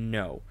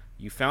 No.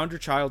 You found your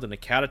child in a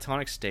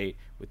catatonic state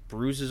with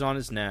bruises on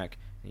his neck,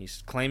 and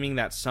he's claiming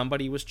that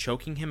somebody was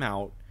choking him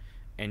out,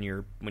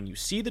 and when you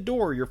see the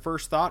door, your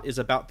first thought is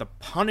about the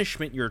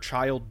punishment your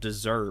child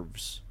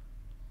deserves.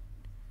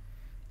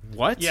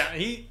 What? Yeah,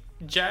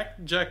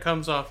 Jack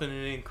comes off in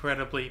an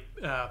incredibly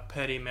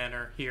petty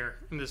manner here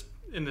in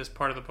this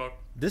part of the book.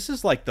 This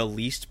is like the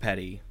least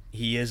petty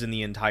he is in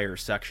the entire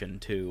section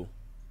too.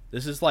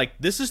 This is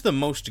the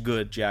most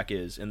good Jack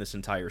is in this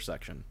entire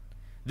section.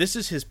 This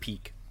is his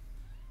peak.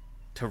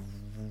 To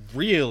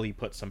really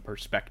put some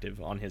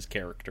perspective on his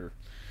character.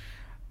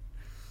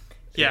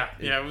 Yeah.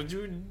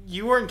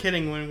 You weren't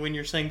kidding when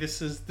you're saying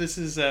this is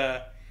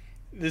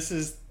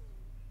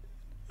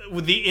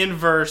with the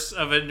inverse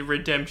of a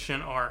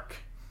redemption arc.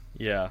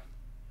 Yeah.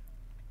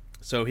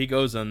 So he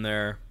goes in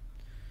there.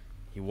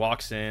 He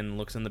walks in,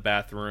 looks in the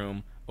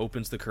bathroom,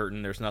 opens the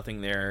curtain. There's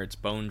nothing there. It's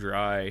bone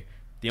dry.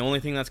 The only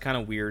thing that's kind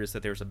of weird is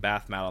that there's a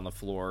bath mat on the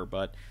floor.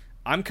 But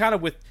I'm kind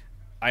of with...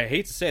 I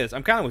hate to say this.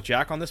 I'm kind of with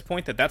Jack on this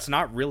point that that's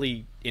not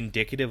really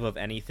indicative of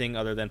anything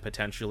other than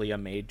potentially a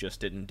maid just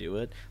didn't do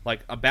it. Like,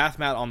 a bath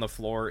mat on the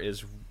floor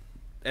is...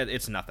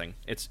 It's nothing.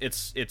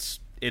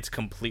 It's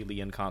completely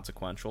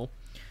inconsequential.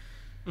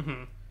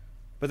 Mm-hmm.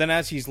 But then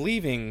as he's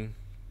leaving...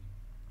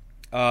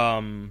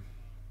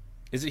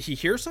 is it he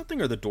hears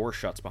something or the door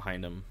shuts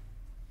behind him?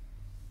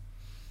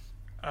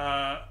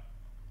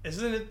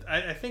 Isn't it?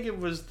 I think it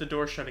was the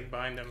door shutting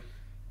behind him.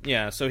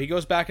 Yeah, so he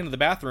goes back into the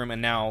bathroom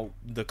and now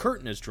the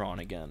curtain is drawn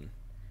again.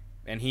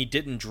 And he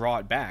didn't draw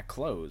it back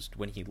closed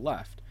when he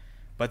left.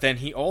 But then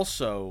he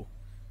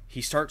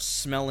starts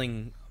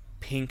smelling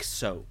pink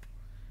soap.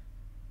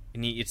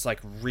 And it's like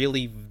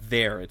really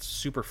there. It's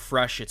super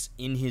fresh. It's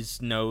in his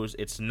nose.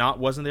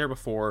 Wasn't there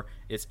before.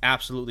 It's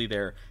absolutely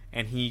there.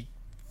 And he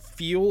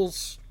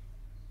feels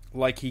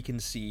like he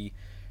can see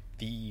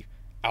the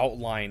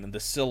outline and the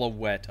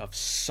silhouette of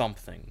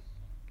something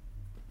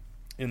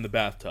in the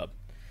bathtub.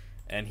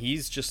 And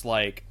he's just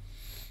like,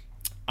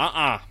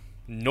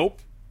 nope.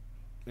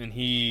 And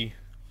he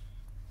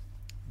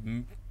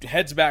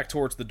heads back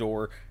towards the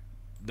door.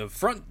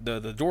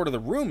 The door to the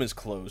room is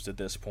closed at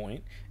this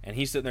point, and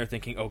he's sitting there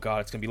thinking, oh god,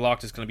 it's going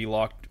to be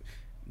locked,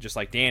 just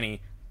like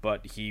Danny,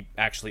 but he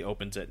actually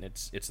opens it, and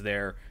it's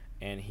there,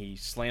 and he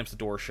slams the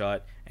door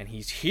shut, and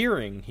he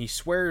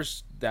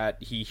swears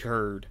that he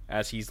heard,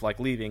 as he's like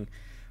leaving,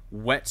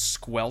 wet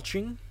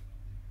squelching,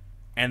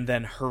 and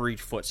then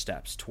hurried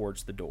footsteps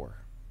towards the door.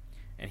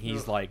 And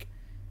he's like,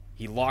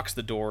 he locks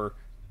the door,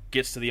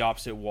 gets to the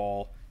opposite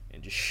wall,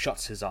 and just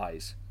shuts his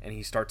eyes. And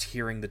he starts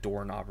hearing the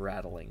doorknob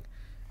rattling.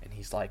 And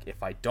he's like,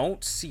 if I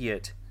don't see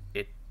it,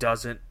 it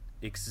doesn't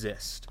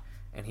exist.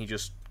 And he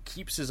just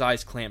keeps his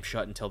eyes clamped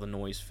shut until the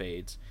noise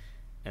fades.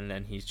 And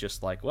then he's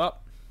just like, well,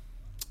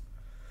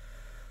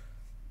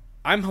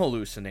 I'm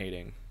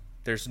hallucinating.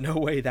 There's no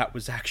way that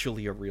was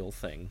actually a real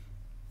thing.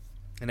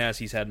 And as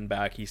he's heading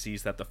back, he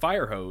sees that the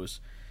fire hose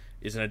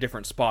is in a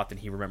different spot than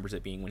he remembers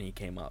it being when he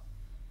came up.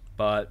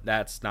 But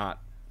that's not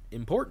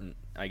important,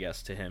 I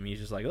guess, to him. He's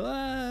just like,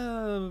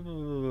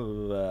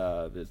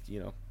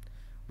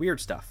 weird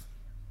stuff.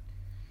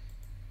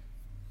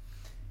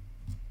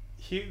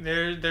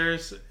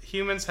 There's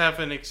humans have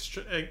an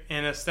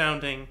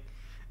astounding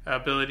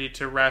ability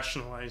to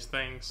rationalize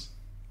things.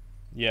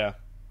 Yeah.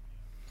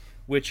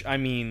 Which, I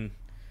mean,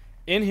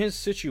 in his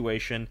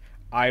situation,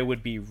 I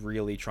would be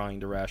really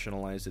trying to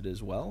rationalize it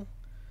as well.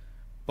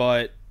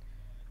 But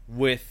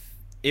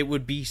it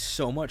would be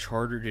so much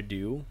harder to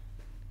do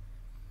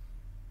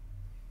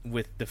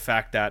with the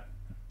fact that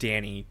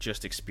Danny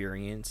just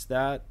experienced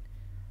that.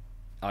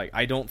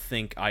 I don't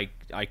think I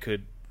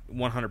could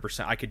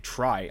 100%. I could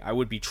try. I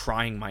would be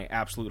trying my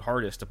absolute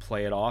hardest to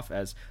play it off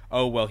as,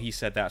 oh, well, he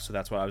said that, so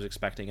that's what I was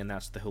expecting, and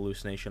that's the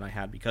hallucination I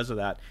had because of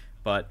that.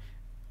 But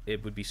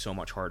it would be so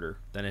much harder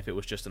than if it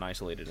was just an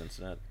isolated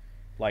incident,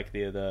 like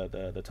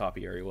the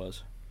topiary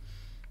was.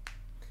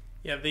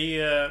 Yeah,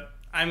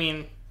 I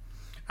mean,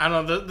 I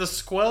don't know, the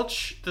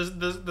squelch,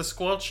 the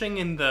squelching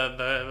and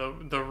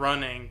the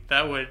running,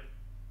 that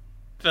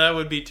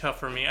would be tough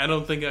for me. I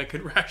don't think I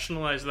could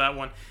rationalize that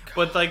one.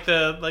 But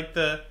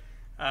the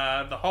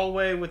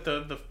hallway with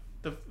the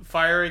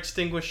fire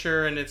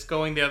extinguisher and it's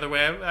going the other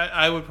way,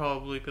 I would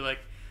probably be like,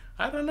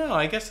 I don't know.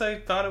 I guess I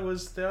thought it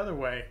was the other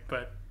way,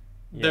 but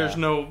yeah.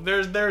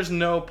 there's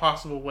no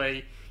possible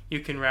way you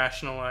can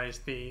rationalize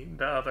the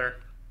other.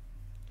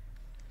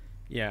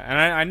 Yeah, and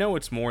I know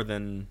it's more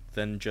than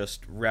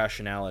just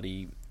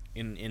rationality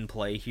in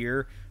play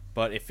here,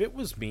 but if it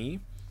was me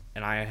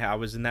and I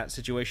was in that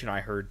situation, I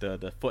heard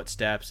the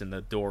footsteps and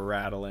the door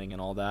rattling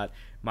and all that,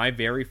 my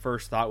very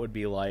first thought would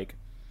be like,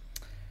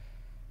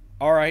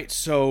 all right,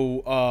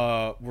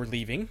 so we're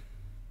leaving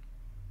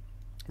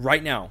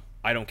right now.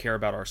 I don't care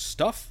about our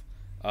stuff.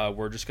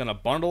 We're just gonna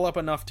bundle up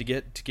enough to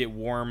get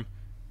warm.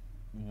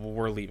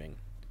 We're leaving,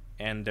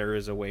 and there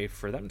is a way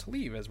for them to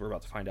leave, as we're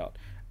about to find out.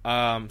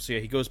 So yeah,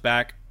 he goes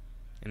back,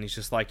 and he's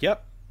just like,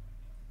 "Yep,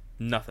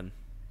 nothing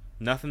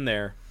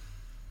there.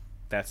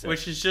 That's it."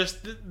 Which is just,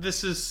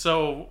 this is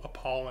so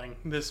appalling.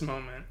 This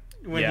moment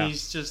when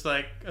he's just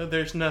like, "Oh,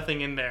 there's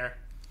nothing in there."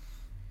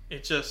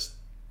 It's just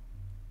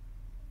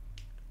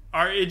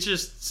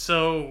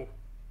so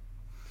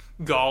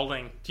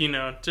galling,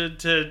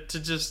 to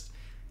just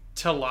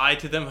to lie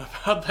to them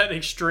about that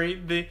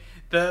extreme the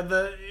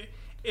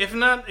if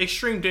not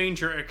extreme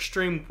danger,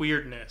 extreme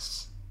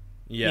weirdness.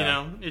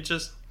 Yeah. It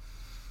just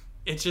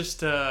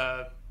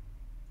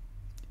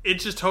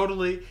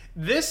totally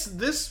this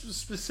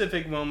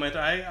specific moment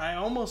I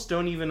almost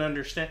don't even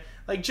understand.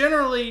 Like,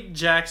 generally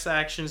Jack's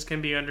actions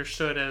can be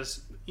understood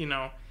as,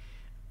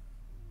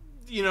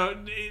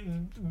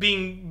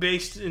 being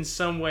based in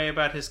some way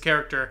about his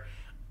character.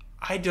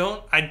 I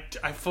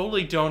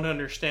fully don't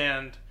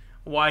understand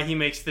why he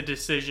makes the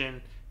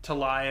decision to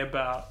lie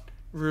about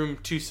room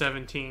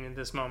 217 in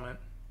this moment.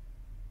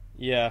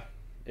 Yeah.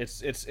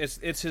 It's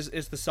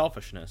the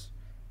selfishness.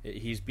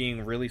 He's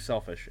being really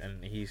selfish,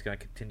 and he's going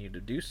to continue to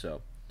do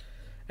so.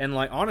 And,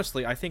 like,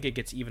 honestly, I think it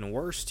gets even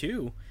worse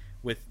too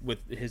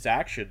with his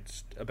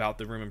actions about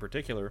the room in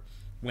particular.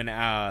 When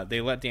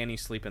they let Danny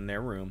sleep in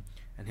their room,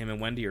 and him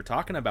and Wendy are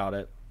talking about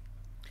it,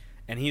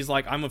 and he's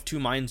like, "I'm of two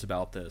minds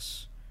about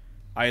this.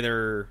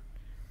 Either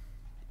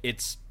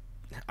it's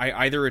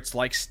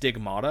like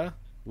Stigmata,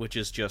 which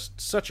is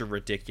just such a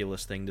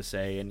ridiculous thing to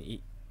say, and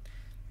he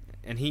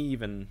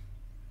even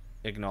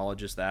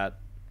acknowledges that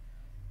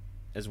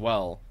as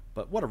well.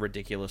 But what a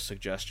ridiculous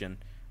suggestion.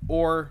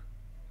 Or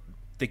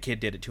the kid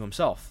did it to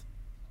himself,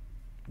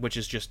 which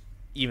is just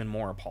even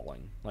more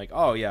appalling. Like,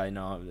 oh yeah, I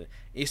know,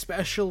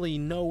 especially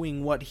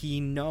knowing what he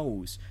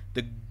knows.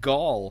 The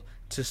gall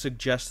to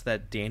suggest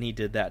that Danny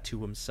did that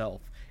to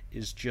himself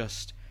is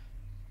just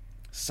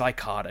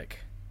psychotic.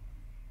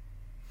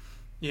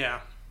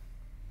 Yeah.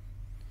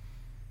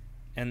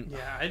 And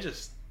yeah,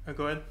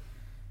 go ahead.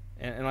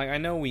 And like, I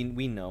know we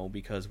know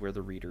because we're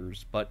the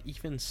readers, but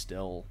even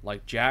still,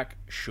 like, Jack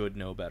should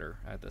know better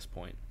at this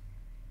point.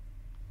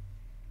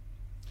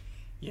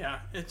 Yeah,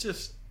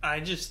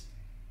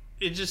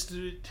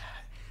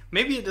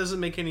 maybe it doesn't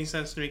make any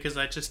sense to me because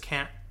I just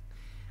can't.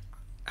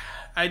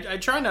 I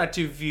try not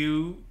to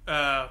view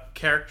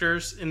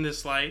characters in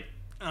this light.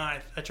 I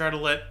try to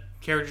let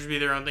characters be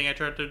their own thing. I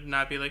try to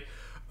not be like,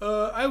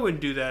 I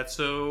wouldn't do that,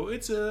 so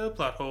it's a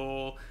plot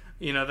hole,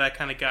 that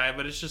kind of guy.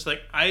 But it's just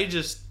like,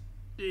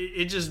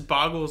 it just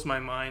boggles my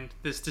mind,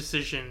 this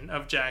decision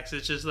of Jack's.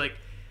 It's just like,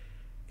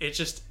 I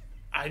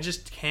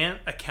just can't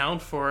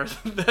account for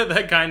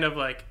that kind of,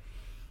 like,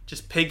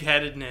 just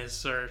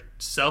pig-headedness or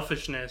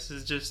selfishness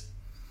is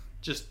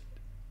just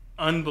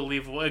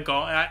unbelievable.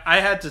 I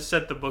had to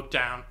set the book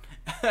down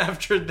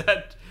after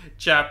that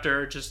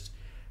chapter. Just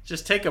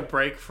take a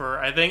break for.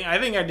 I think I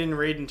didn't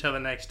read until the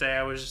next day.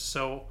 I was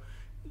so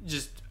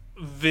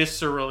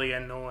viscerally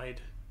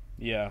annoyed.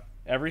 Yeah,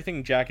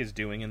 everything Jack is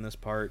doing in this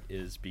part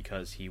is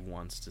because he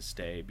wants to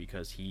stay,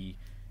 because he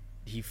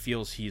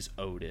feels he's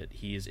owed it.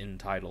 He is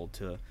entitled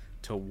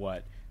to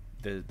what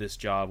this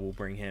job will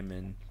bring him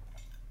in.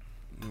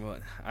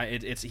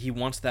 He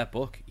wants that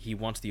book. He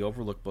wants the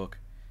Overlook book.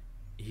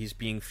 He's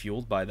being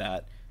fueled by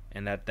that,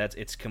 and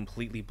it's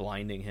completely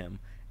blinding him.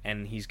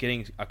 And he's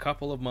getting a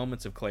couple of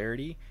moments of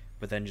clarity,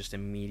 but then just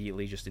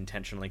immediately, just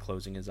intentionally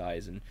closing his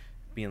eyes and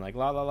being like,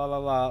 la la la la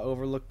la,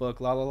 Overlook book,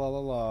 la la la la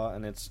la,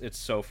 and it's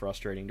so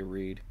frustrating to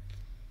read.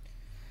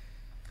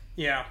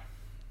 Yeah.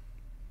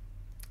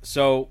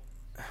 So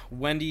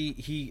Wendy,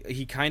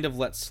 he kind of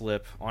let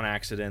slip on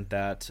accident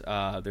that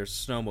there's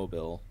a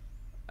snowmobile.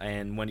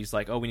 And Wendy's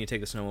like, oh, we need to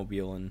take the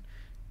snowmobile and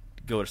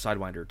go to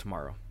Sidewinder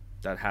tomorrow.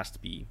 That has to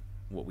be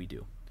what we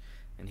do.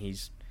 And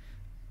he's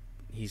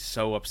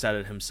so upset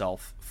at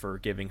himself for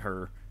giving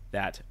her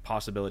that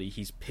possibility.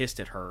 He's pissed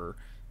at her,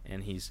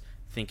 and he's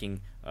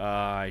thinking,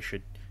 I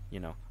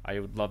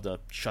would love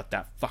to shut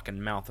that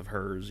fucking mouth of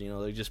hers.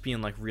 Like, just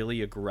being, like,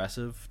 really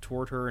aggressive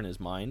toward her in his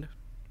mind,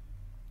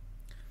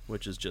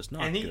 which is just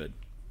not good.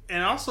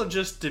 And also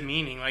just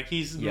demeaning. Like,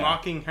 he's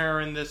mocking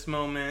her in this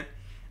moment.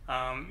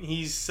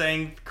 He's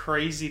saying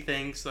crazy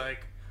things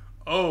like,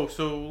 "Oh,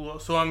 so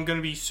I'm gonna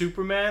be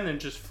Superman and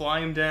just fly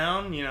him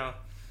down,"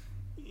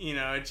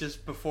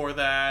 just before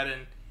that,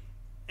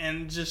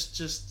 and just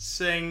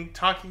saying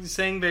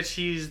that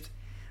she's.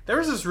 There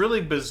was this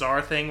really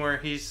bizarre thing where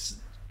he's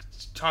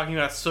talking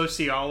about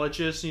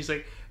sociologists, and he's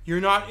like,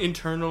 "You're not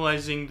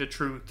internalizing the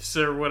truths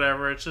or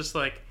whatever." It's just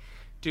like,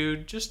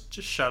 dude, just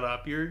shut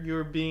up.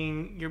 You're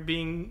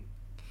being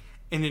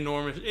an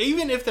enormous.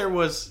 Even if there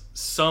was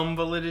some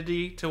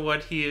validity to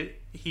what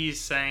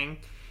he's saying,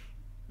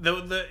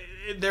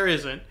 there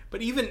isn't.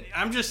 But even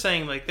I'm just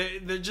saying, like,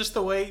 just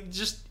the way,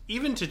 just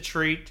even to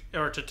treat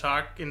or to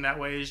talk in that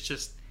way is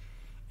just,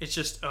 it's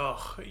just,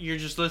 oh, you're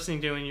just listening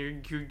to him, and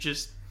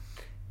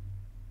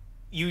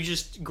you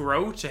just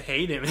grow to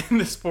hate him in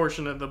this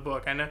portion of the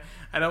book. I know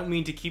I don't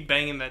mean to keep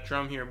banging that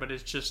drum here, but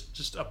it's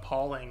just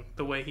appalling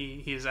the way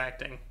he is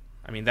acting.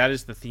 I mean, that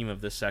is the theme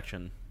of this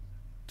section,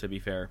 to be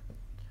fair.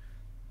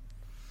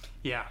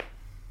 Yeah.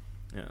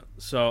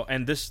 So,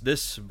 and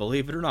this,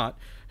 believe it or not,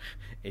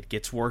 it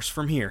gets worse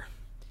from here.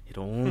 It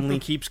only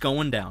keeps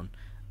going down.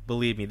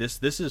 Believe me, this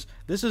is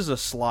a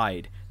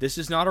slide. This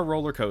is not a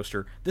roller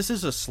coaster. This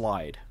is a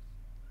slide.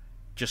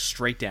 Just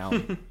straight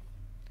down.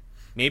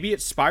 Maybe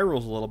it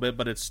spirals a little bit,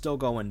 but it's still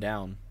going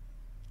down.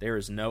 There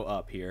is no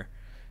up here.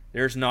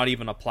 There's not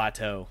even a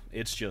plateau.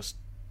 It's just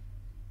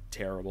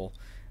terrible.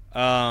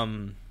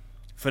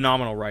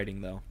 Phenomenal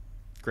writing, though.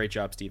 Great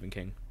job, Stephen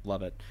King.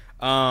 Love it.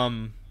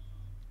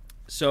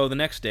 So the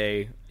next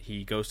day,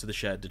 he goes to the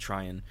shed to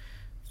try and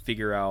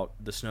figure out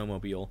the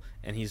snowmobile,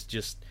 and he's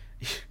just...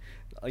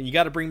 you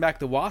got to bring back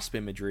the Wasp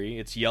imagery.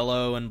 It's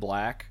yellow and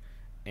black,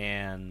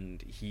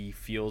 and he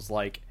feels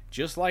like,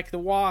 just like the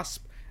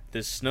Wasp,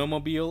 this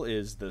snowmobile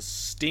is the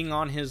sting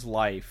on his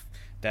life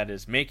that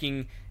is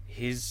making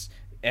his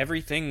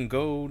everything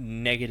go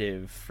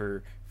negative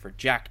for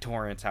Jack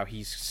Torrance, how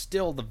he's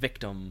still the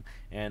victim,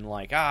 and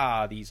like,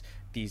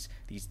 these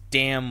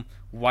damn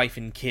wife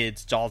and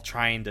kids all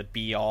trying to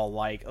be all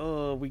like,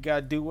 oh, we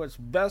gotta do what's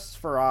best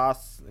for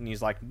us, and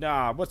he's like,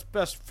 nah, what's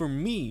best for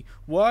me?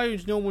 Why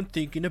is no one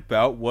thinking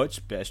about what's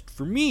best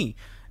for me?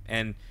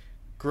 And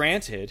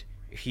granted,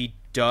 he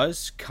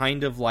does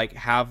kind of like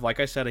have, like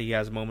I said, he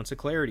has moments of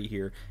clarity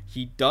here.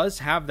 He does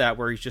have that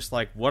where he's just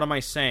like, what am I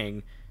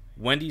saying?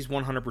 Wendy's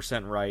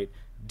 100% right.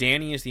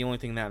 Danny is the only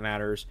thing that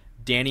matters.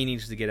 Danny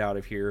needs to get out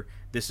of here.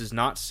 This is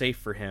not safe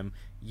for him.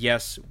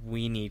 Yes,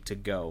 we need to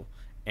go.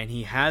 And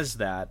he has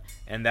that,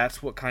 and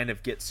that's what kind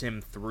of gets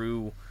him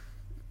through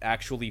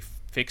actually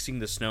fixing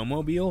the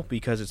snowmobile,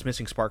 because it's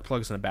missing spark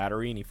plugs and a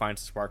battery, and he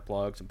finds the spark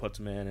plugs and puts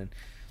them in, and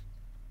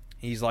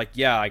he's like,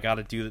 yeah, I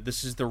gotta do that.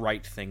 This is the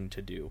right thing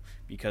to do,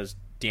 because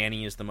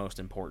Danny is the most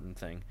important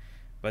thing.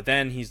 But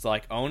then he's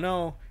like, oh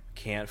no,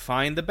 can't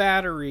find the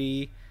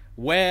battery.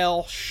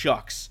 Well,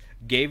 shucks.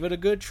 Gave it a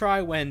good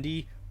try,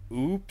 Wendy.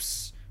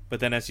 Oops. But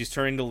then as he's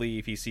turning to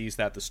leave, he sees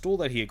that the stool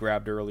that he had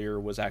grabbed earlier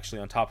was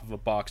actually on top of a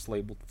box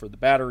labeled for the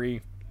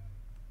battery.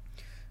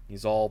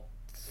 He's all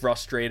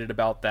frustrated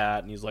about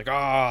that, and he's like,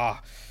 why?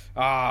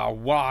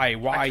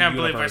 I can't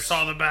believe I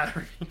saw the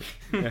battery.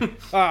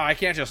 I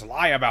can't just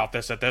lie about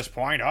this at this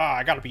point.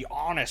 I gotta be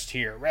honest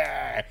here.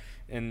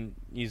 And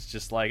he's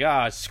just like,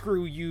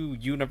 screw you,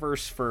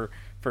 universe, for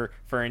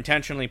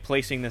intentionally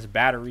placing this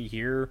battery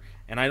here.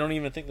 And I don't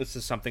even think this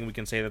is something we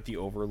can say that the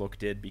Overlook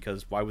did,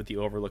 because why would the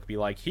Overlook be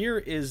like, here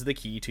is the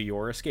key to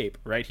your escape,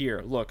 right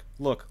here, look,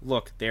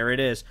 there it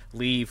is,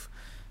 leave.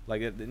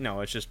 Like,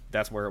 no, it's just,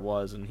 that's where it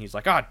was. And he's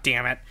like,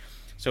 damn it.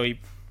 So he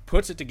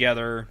puts it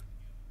together,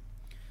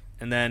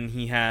 and then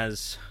he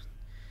has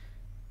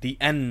the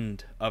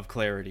end of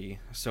clarity,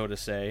 so to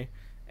say.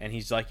 And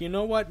he's like, you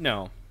know what,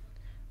 no,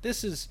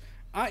 this is,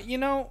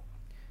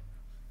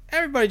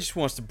 everybody just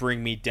wants to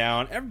bring me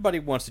down. Everybody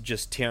wants to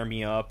just tear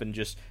me up and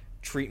just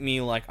treat me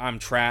like I'm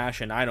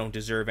trash and I don't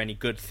deserve any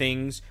good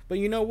things. But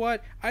you know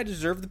what? I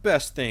deserve the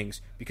best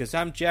things, because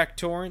I'm Jack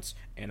Torrance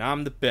and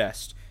I'm the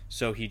best.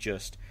 So he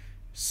just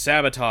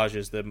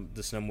sabotages the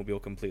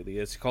snowmobile completely.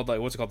 It's called, like,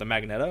 what's it called? The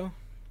Magneto?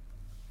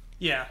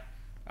 Yeah.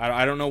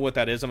 I don't know what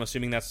that is. I'm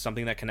assuming that's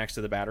something that connects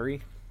to the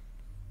battery.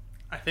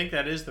 I think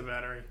that is the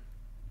battery.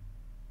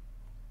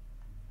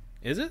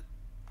 Is it?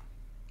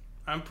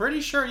 I'm pretty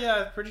sure,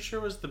 yeah. Pretty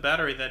sure it was the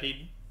battery that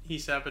he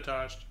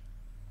sabotaged.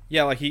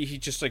 Yeah, like he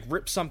just like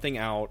rips something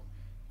out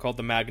called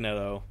the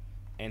Magneto,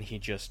 and he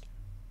just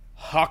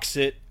hucks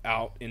it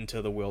out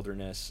into the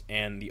wilderness,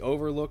 and the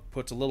Overlook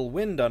puts a little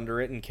wind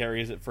under it and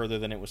carries it further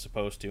than it was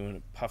supposed to, and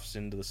it puffs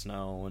into the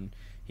snow, and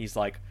he's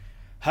like,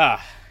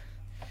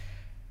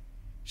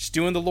 just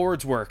doing the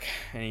Lord's work.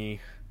 And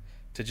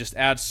to just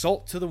add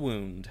salt to the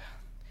wound,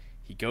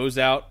 he goes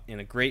out in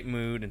a great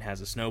mood and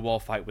has a snowball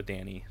fight with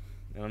Danny.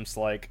 And I'm just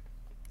like,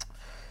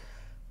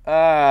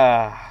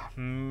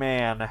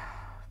 man.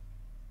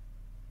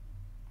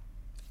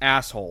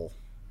 Asshole.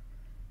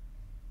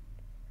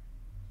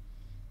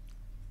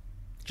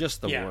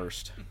 Just the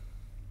worst.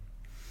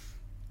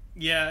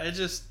 Yeah, it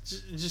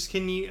just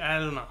can you, I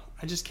don't know.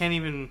 I just can't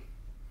even,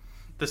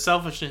 the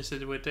selfishness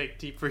it would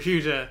take for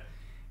you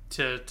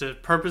to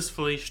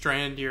purposefully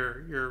strand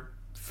your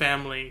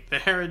family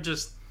there. It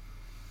just,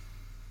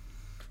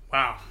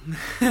 wow.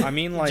 I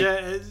mean, like,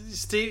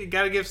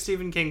 gotta give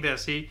Stephen King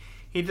this. He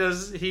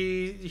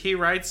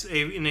writes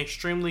an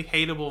extremely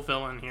hateable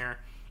villain here,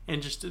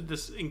 and just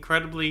this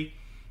incredibly,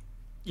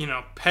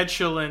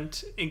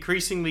 petulant,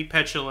 increasingly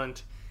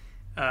petulant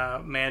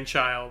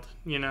man-child.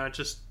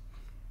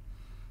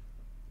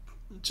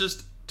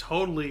 Just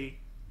totally,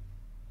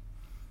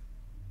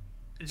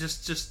 he's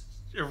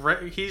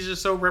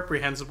just so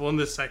reprehensible in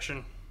this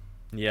section.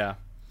 Yeah.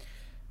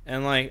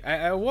 And, like,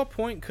 at what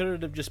point could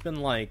it have just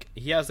been, like,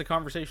 he has the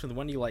conversation with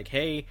Wendy, like,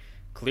 hey,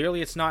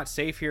 clearly it's not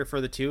safe here for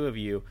the two of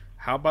you.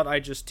 How about I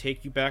just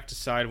take you back to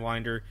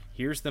Sidewinder?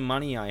 Here's the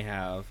money I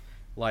have.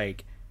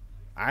 Like,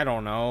 I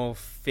don't know,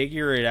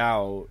 figure it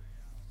out.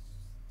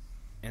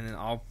 And then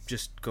I'll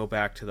just go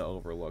back to the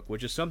Overlook,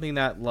 which is something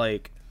that,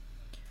 like,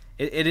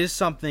 it is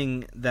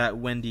something that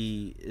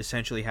Wendy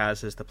essentially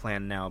has as the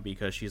plan now,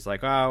 because she's like,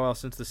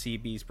 since the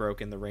CB's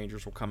broken, the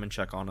Rangers will come and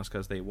check on us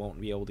because they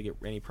won't be able to get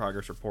any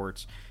progress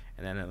reports.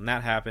 And then when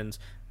that happens,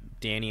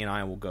 Danny and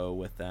I will go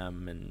with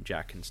them, and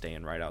Jack can stay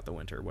and ride out the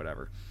winter,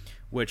 whatever.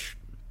 Which,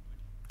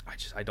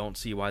 I don't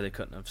see why they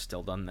couldn't have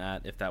still done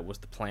that if that was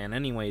the plan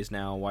anyways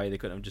now. Why they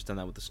couldn't have just done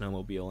that with the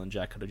snowmobile, and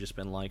Jack could have just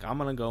been like, I'm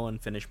going to go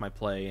and finish my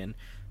play and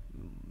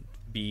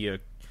be a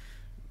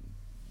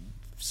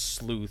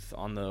sleuth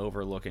on the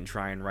Overlook and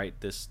try and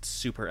write this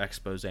super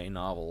expose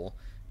novel.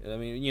 I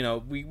mean, you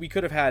know, we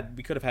could have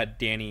had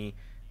Danny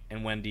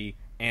and Wendy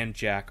and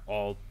Jack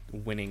all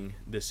winning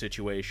this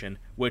situation,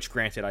 which,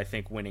 granted, I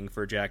think winning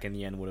for Jack in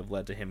the end would have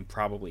led to him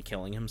probably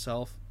killing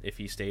himself if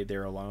he stayed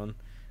there alone,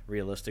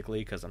 realistically,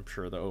 because I'm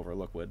sure the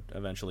Overlook would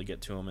eventually get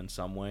to him in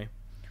some way.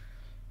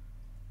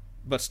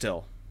 But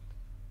still,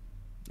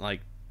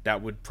 like,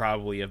 that would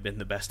probably have been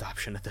the best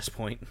option at this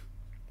point.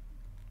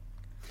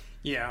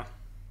 Yeah.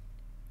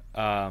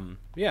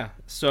 Yeah,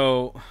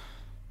 so,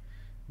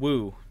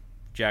 woo,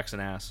 Jackson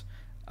ass.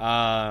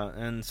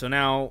 And so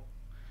now,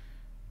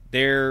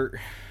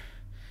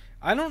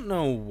 I don't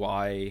know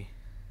why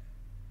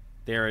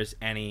there is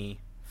any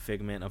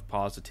figment of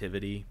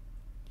positivity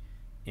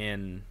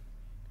in...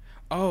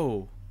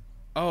 Oh,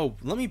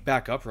 let me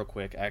back up real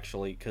quick,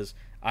 actually, because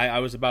I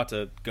was about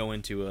to go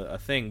into a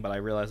thing, but I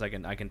realized I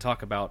can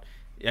talk about...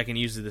 I can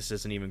use this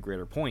as an even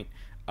greater point.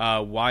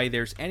 Why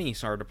there's any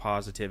sort of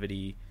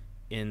positivity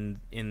in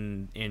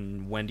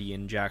Wendy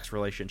and Jack's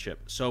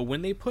relationship. So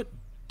when they put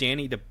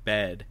Danny to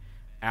bed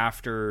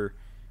after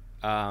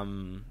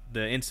the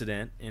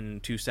incident in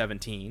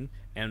 217,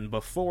 and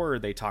before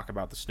they talk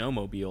about the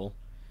snowmobile,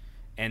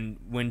 and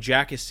when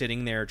Jack is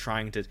sitting there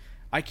trying to...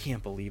 I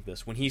can't believe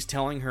this. When he's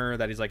telling her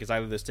that he's like, it's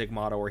either the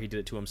stigmata or he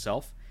did it to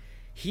himself,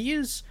 he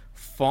is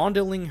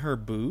fondling her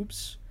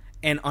boobs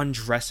and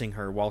undressing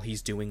her while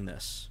he's doing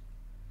this.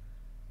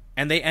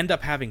 And they end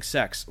up having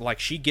sex. Like,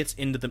 she gets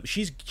into the...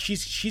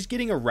 She's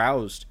getting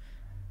aroused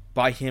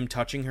by him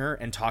touching her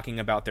and talking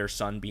about their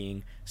son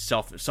being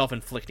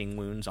self-inflicting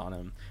wounds on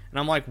him. And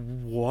I'm like,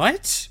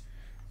 what?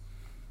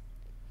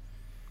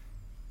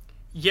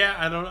 Yeah,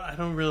 I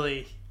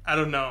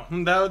don't know.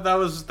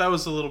 That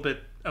was a little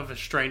bit of a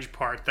strange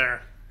part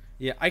there.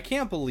 Yeah, I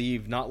can't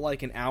believe not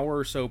like an hour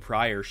or so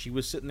prior she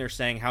was sitting there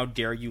saying, how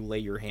dare you lay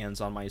your hands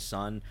on my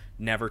son,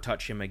 never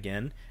touch him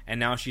again. And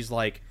now she's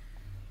like,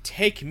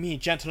 take me,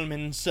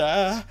 gentlemen,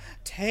 sir,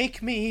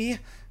 take me.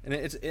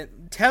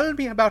 And tell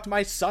me about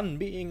my son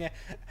being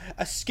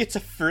a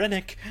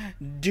schizophrenic.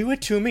 Do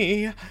it to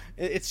me.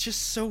 It's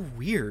just so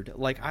weird.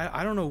 Like,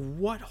 I don't know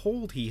what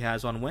hold he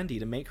has on Wendy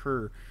to make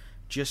her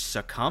just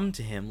succumb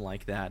to him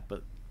like that.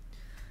 But,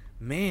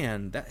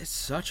 man, that is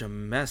such a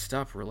messed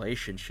up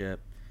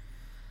relationship.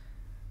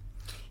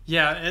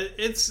 Yeah,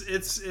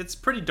 it's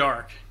pretty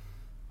dark.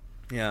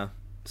 Yeah.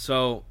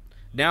 So,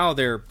 now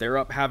they're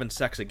up having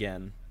sex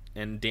again.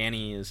 And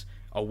Danny is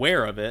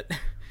aware of it.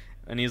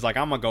 And he's like,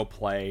 I'm going to go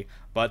play,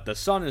 but the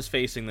sun is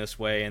facing this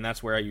way, and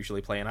that's where I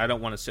usually play, and I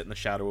don't want to sit in the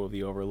shadow of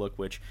the Overlook,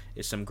 which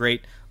is some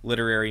great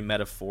literary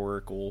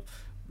metaphorical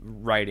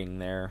writing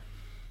there.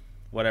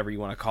 Whatever you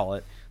want to call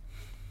it.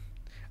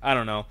 I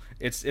don't know.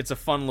 It's a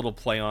fun little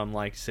play on,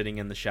 like, sitting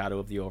in the shadow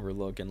of the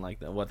Overlook and,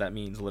 like, what that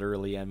means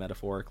literally and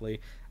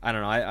metaphorically. I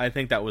don't know. I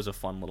think that was a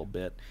fun little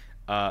bit.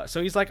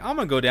 So he's like, I'm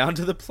going to go down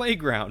to the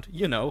playground.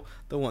 You know,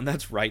 the one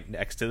that's right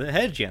next to the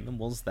hedge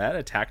animals that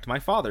attacked my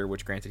father,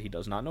 which, granted, he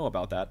does not know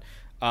about that.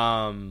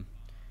 But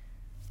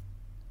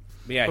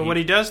what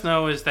he does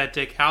know is that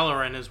Dick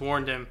Halloran has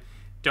warned him,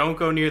 don't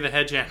go near the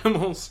hedge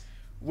animals.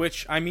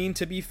 Which, I mean,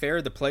 to be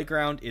fair, the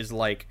playground is,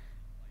 like,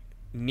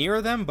 near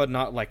them, but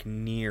not, like,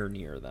 near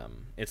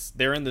them.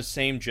 They're in the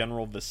same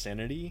general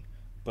vicinity,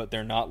 but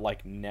they're not,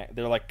 like,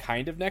 they're, like,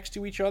 kind of next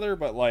to each other,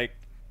 but, like,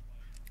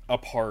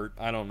 apart.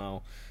 I don't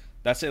know.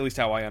 That's at least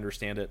how I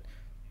understand it.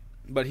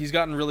 But he's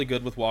gotten really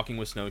good with walking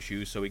with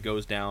snowshoes, so he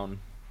goes down,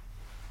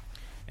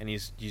 and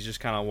he's just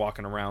kind of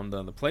walking around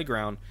the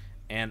playground.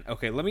 And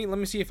okay, let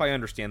me see if I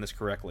understand this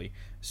correctly.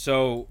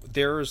 So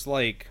there's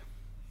like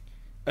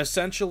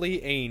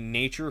essentially a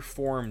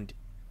nature-formed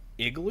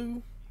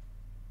igloo.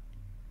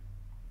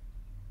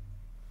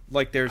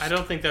 Like there's... I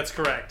don't think that's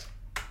correct.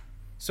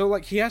 So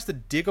like he has to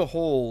dig a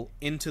hole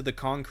into the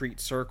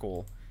concrete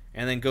circle,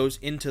 and then goes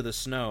into the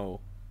snow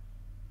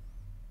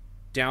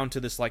down to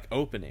this like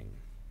opening.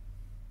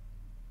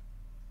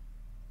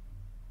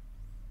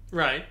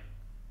 Right.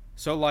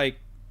 So like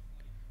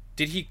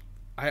did he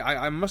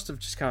I must have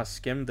just kind of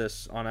skimmed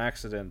this on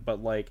accident,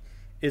 but like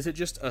is it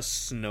just a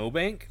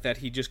snowbank that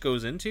he just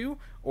goes into,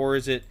 or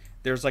is it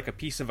there's like a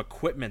piece of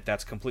equipment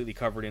that's completely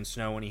covered in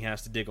snow and he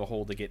has to dig a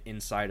hole to get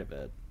inside of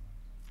it?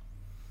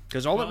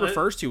 Because all it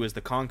refers to is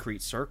the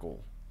concrete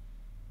circle.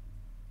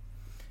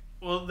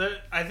 Well,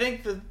 I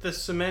think the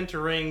cement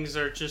rings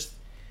are just...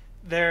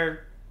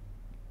 They're...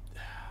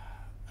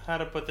 How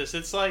to put this?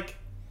 It's like...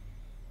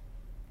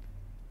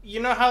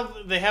 You know how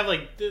they have,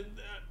 like...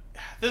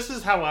 This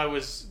is how I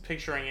was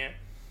picturing it.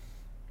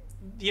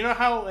 You know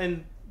how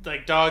in,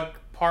 like, dog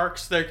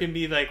parks there can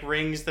be, like,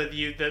 rings that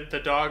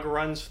the dog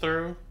runs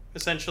through,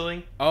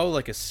 essentially? Oh,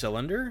 like a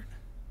cylinder?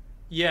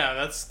 Yeah,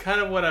 that's kind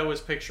of what I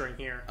was picturing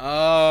here.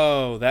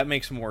 Oh, that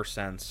makes more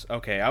sense.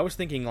 Okay, I was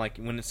thinking, like,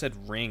 when it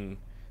said ring,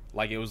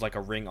 like it was like a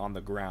ring on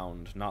the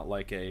ground, not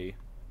like a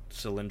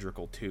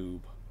cylindrical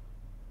tube.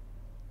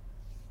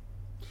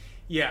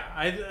 Yeah,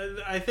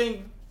 I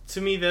think,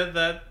 to me,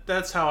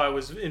 that's how I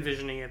was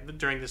envisioning it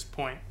during this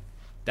point.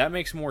 That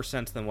makes more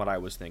sense than what I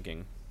was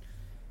thinking.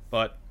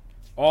 But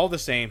all the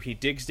same, he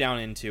digs down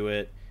into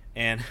it,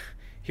 and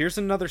here's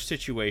another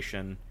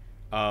situation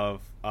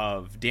of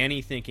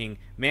Danny thinking,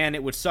 man,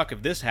 it would suck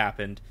if this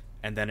happened,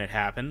 and then it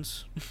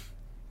happens.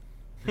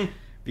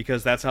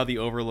 Because that's how the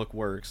Overlook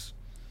works.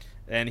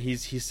 And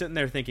he's sitting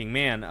there thinking,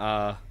 man,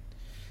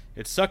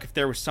 it'd suck if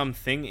there was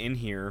something in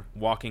here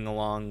walking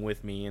along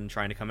with me and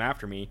trying to come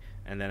after me.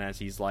 And then as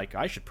he's like,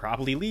 I should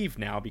probably leave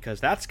now because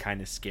that's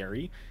kind of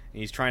scary. And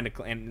he's trying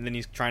to, and then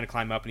he's trying to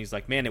climb up, and he's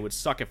like, man, it would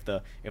suck if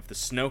the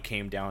snow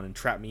came down and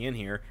trapped me in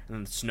here. And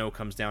then the snow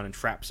comes down and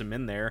traps him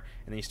in there.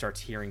 And then he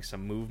starts hearing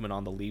some movement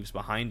on the leaves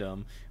behind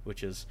him,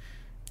 which is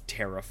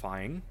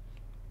terrifying.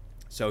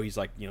 So he's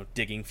like,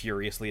 digging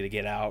furiously to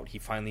get out. He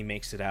finally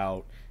makes it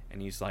out,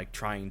 and he's like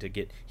trying to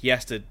get. He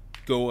has to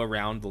go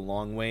around the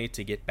long way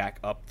to get back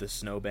up the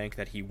snowbank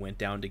that he went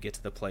down to get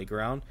to the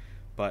playground.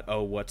 But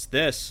oh, what's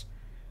this?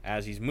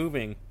 As he's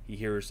moving, he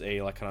hears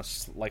a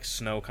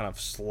snow kind of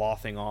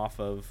sloughing off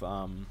of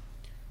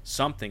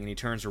something, and he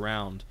turns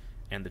around,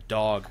 and the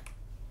dog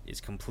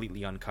is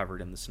completely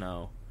uncovered in the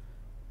snow,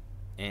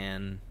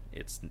 and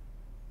it's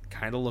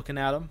kind of looking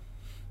at him.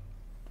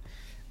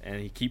 And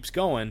he keeps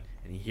going,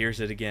 and he hears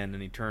it again,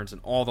 and he turns,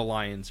 and all the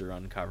lions are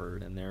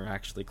uncovered, and they're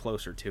actually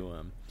closer to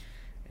him.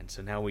 And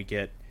so now we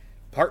get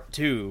part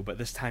 2, but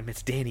this time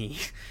it's Danny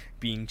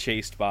being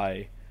chased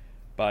by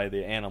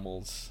the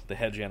animals, the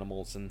hedge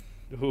animals, and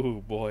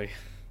oh boy,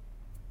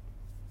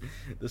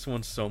 this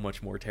one's so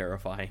much more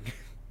terrifying.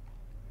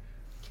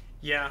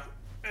 Yeah,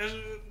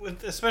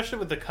 especially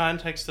with the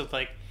context of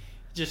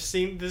just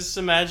seeing this,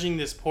 imagining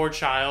this poor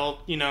child,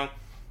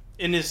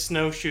 in his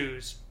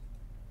snowshoes,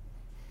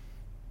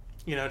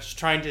 just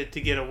trying to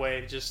get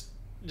away. Just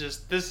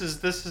this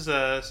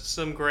is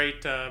some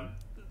great a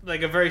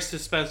very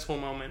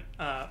suspenseful moment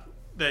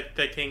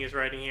that King is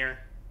writing here.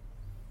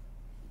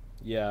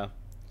 Yeah,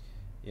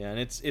 and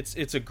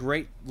it's a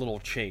great little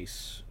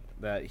chase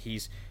that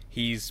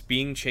he's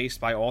being chased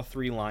by all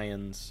 3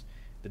 lions.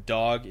 The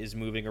dog is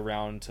moving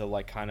around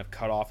to kind of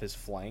cut off his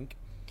flank,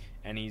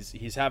 and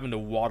he's having to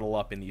waddle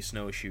up in these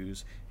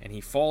snowshoes, and he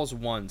falls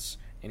once,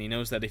 and he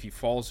knows that if he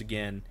falls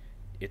again,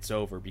 it's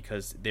over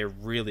because they're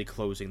really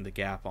closing the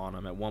gap on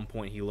him. At one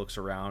point he looks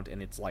around,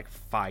 and it's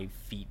 5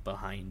 feet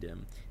behind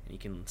him, and he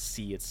can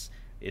see its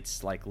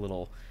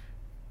little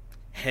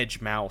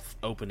hedge mouth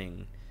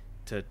opening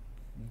to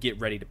get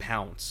ready to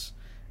pounce.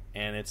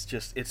 And it's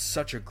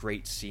such a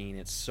great scene.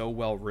 It's so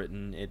well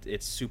written.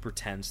 It's super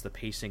tense. The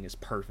pacing is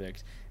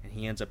perfect, and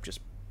he ends up just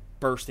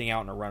bursting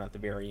out in a run at the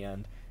very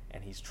end,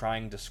 and he's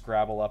trying to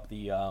scrabble up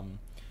the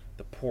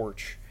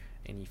porch,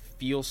 and he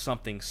feels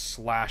something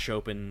slash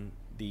open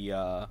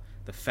the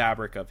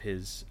fabric of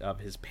his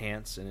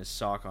pants and his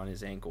sock on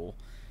his ankle,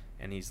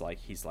 and he's like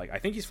I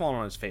think he's falling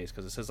on his face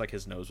because it says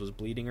his nose was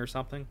bleeding or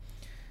something.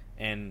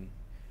 And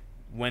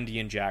Wendy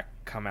and Jack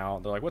come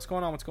out. They're like, what's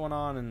going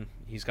on? And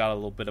he's got a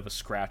little bit of a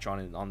scratch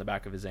on the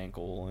back of his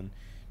ankle, and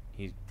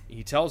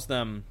he tells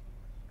them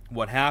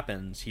what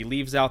happens. He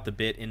leaves out the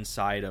bit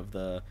inside of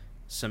the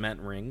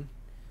cement ring.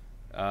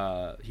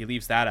 He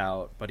leaves that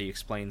out, but he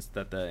explains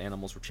that the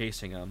animals were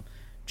chasing him.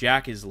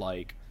 Jack is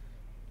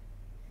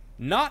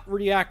not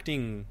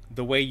reacting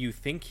the way you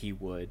think he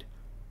would,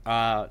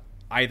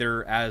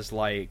 either as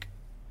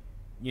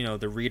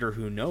the reader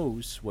who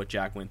knows what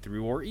Jack went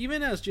through, or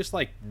even as just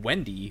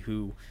Wendy,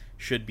 who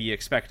should be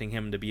expecting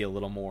him to be a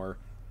little more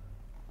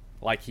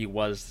like he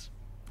was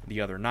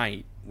the other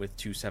night with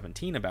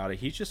 217 about it.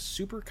 He's just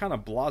super kind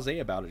of blasé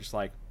about it, just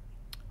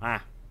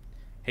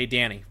hey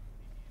Danny,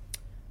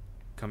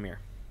 come here.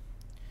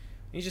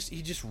 He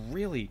just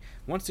really,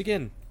 once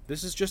again,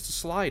 this is just a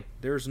slide.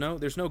 There's no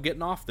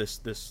getting off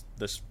this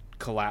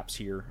collapse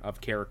here of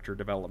character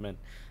development.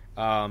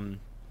 Yeah,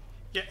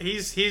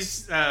 he's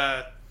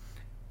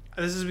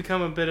this has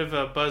become a bit of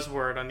a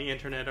buzzword on the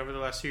internet over the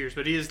last few years,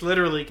 but he is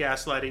literally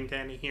gaslighting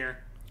Danny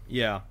here.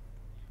 Yeah.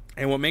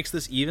 And what makes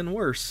this even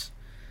worse,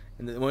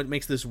 and what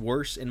makes this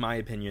worse in my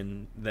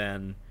opinion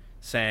than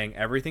saying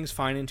everything's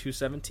fine in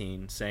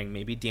 217, saying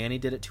maybe Danny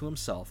did it to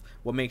himself,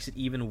 what makes it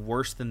even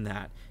worse than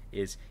that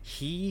is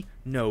he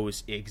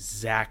knows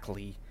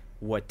exactly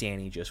what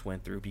Danny just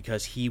went through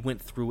because he went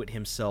through it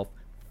himself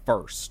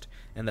first.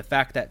 And the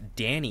fact that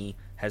Danny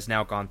has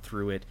now gone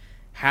through it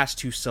has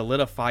to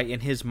solidify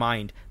in his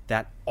mind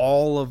that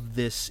all of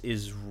this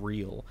is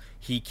real.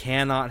 He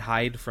cannot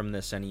hide from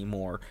this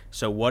anymore.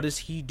 So what does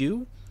he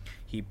do?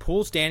 He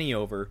pulls Danny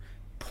over,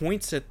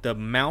 points at the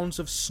mounds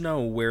of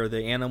snow where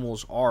the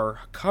animals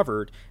are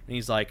covered, and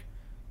he's like,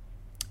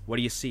 what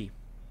do you see?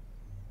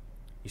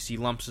 You see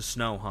lumps of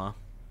snow, huh?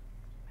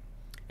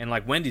 And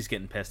Wendy's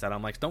getting pissed at him.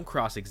 I'm like, don't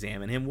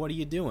cross-examine him. What are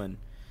you doing?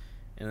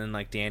 And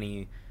then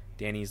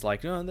Danny's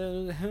like, no,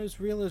 it's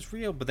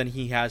real. But then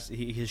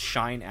his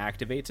shine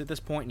activates at this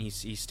point, and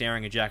he's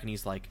staring at Jack, and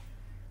he's like,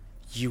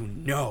 you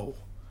know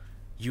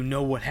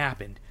what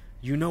happened.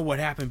 You know what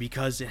happened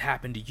because it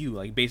happened to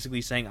you.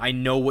 Basically saying, I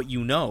know what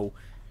you know.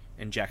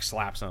 And Jack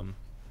slaps him.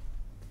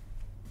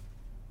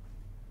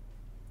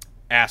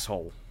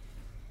 Asshole.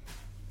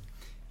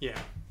 Yeah.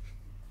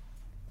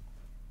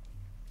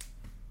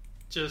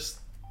 Just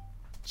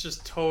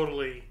just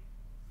totally.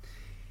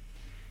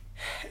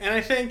 And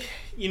I think,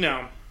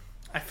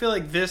 I feel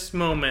like this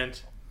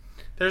moment,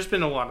 there's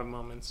been a lot of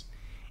moments,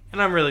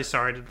 and I'm really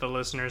sorry to the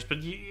listeners, but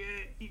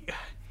it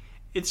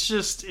is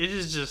just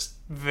it's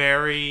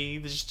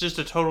just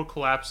a total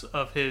collapse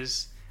of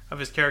his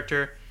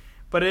character.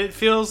 But it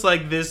feels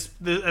like this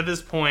at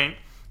this point,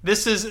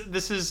 this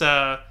is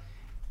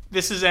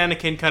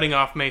Anakin cutting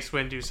off Mace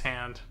Windu's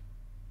hand,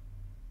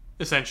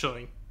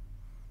 essentially.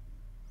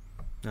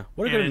 Yeah,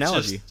 what a good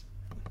analogy.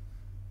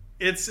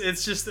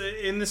 It's just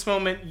in this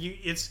moment,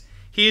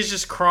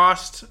 he's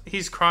crossed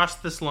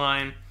this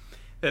line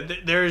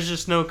that there is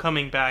just no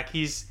coming back.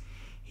 He's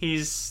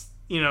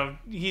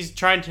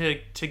trying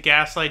to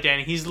gaslight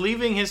Danny. He's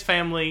leaving his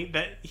family,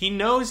 that he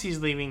knows he's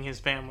leaving his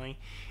family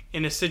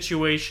in a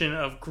situation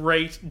of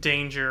great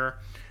danger.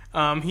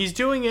 He's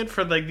doing it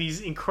for like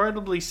these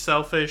incredibly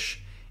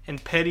selfish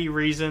and petty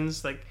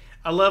reasons, like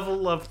a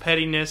level of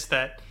pettiness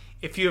that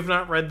if you have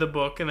not read the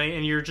book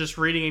and you're just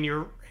reading and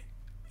you're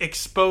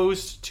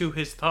exposed to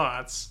his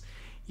thoughts,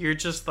 you're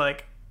just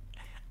like,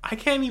 I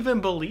can't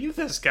even believe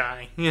this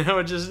guy.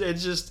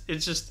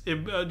 It's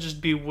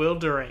just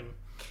bewildering.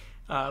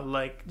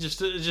 Like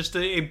just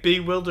a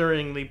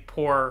bewilderingly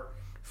poor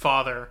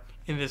father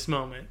in this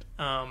moment.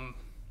 The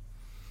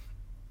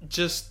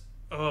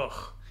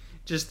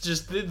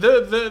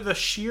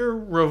sheer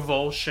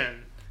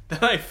revulsion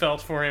that I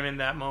felt for him in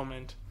that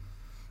moment.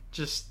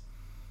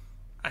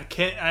 I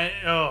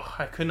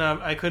could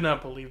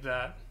not believe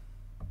that.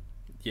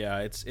 Yeah,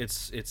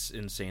 it's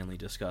insanely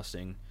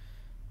disgusting,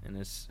 and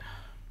it's,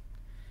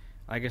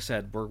 like I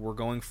said, we're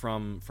going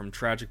from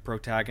tragic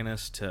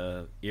protagonist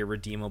to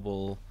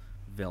irredeemable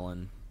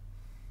villain.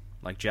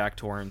 Like Jack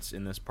Torrance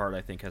in this part,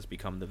 I think, has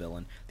become the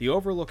villain. The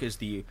Overlook is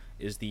the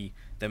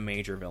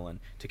major villain.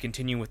 To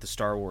continue with the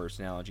Star Wars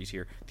analogies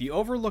here, the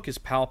Overlook is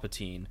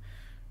Palpatine.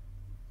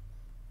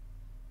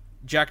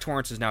 Jack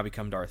Torrance has now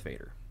become Darth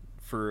Vader,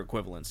 for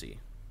equivalency.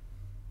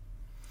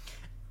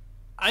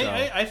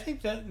 I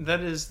think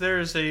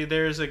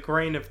there's a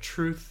grain of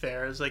truth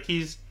there. It's like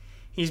he's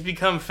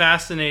become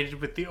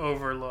fascinated with the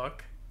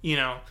Overlook.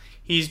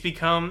 He's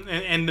become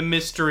and the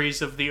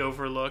mysteries of the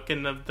Overlook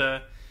and of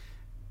the.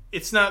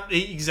 It's not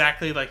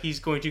exactly like he's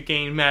going to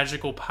gain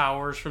magical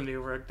powers from the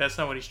Overlook. That's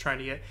not what he's trying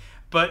to get.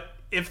 But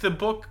if the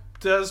book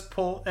does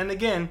pull, and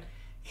again,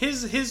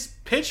 his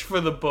pitch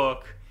for the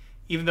book,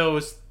 even though it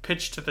was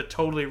pitched to the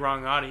totally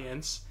wrong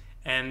audience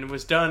and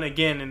was done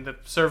again in the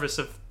service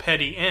of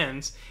petty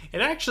ends,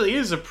 it actually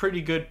is a pretty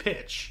good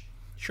pitch.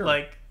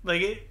 Sure.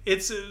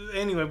 It's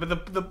anyway.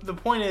 But the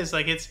point is,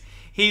 like,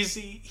 he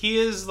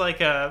is like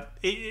that's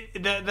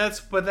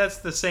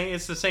the same.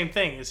 It's the same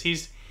thing. Is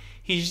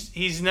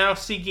he's now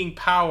seeking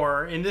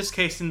power, in this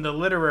case in the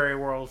literary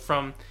world,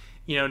 from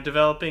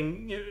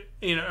developing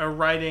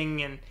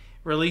writing and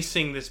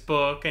releasing this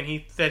book, and he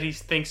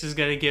thinks is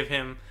going to give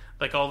him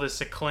like all this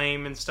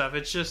acclaim and stuff.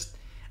 It's just,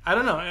 I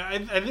don't know.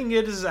 I think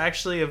it is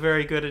actually a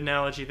very good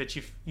analogy that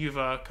you've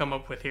come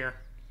up with here.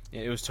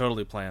 Yeah, it was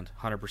totally planned,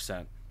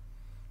 100%.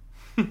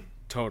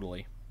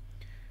 Totally.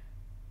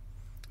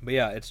 But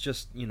yeah, it's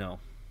just,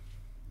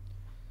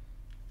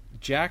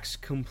 Jack's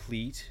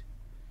complete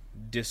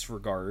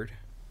disregard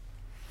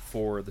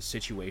for the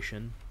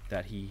situation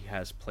that he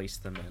has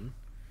placed them in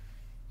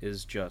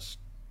is just,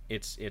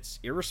 it's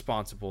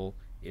irresponsible,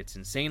 it's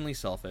insanely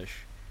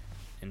selfish,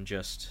 and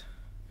just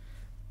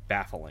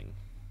baffling.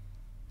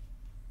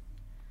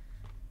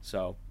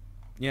 So,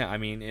 yeah, I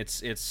mean,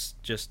 it's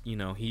just,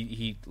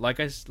 he like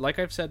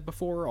I've said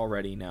before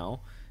already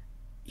now,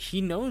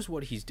 he knows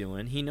what he's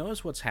doing, he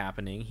knows what's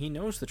happening, he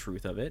knows the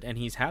truth of it, and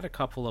he's had a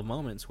couple of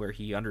moments where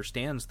he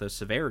understands the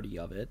severity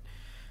of it,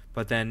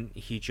 but then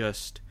he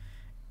just,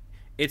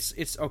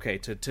 it's okay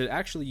to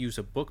actually use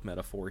a book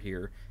metaphor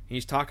here.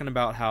 He's talking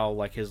about how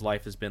like his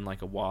life has been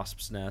like a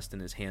wasp's nest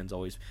and his hands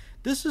always,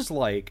 this is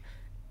like,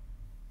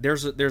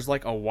 there's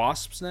like a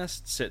wasp's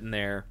nest sitting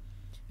there,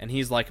 and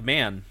he's like,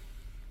 man,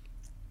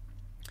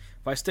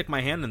 if I stick my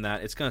hand in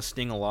that, it's gonna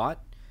sting a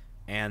lot.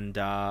 And,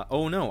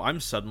 oh no, I'm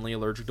suddenly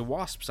allergic to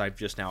wasps, I've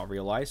just now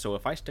realized. So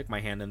if I stick my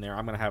hand in there,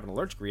 I'm going to have an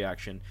allergic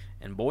reaction.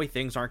 And boy,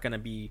 things aren't going to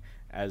be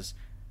as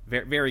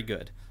very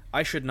good.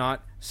 I should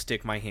not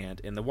stick my hand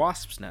in the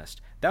wasp's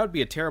nest. That would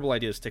be a terrible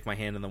idea, to stick my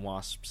hand in the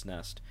wasp's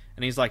nest.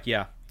 And he's like,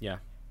 yeah.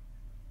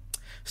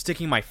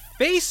 Sticking my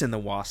face in the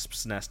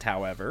wasp's nest,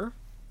 however,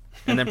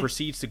 and then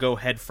proceeds to go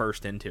head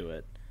first into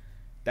it.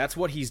 That's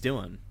what he's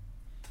doing.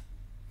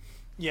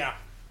 Yeah.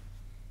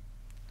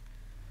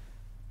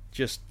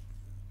 Just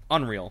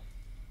unreal.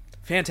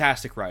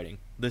 Fantastic writing.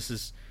 This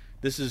is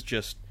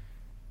just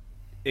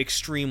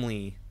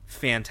extremely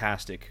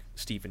fantastic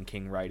Stephen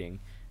King writing,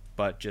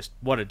 but just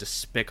what a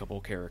despicable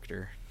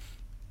character.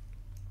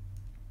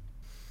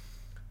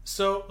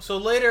 So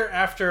later,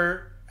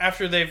 after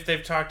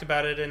they've talked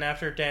about it, and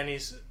after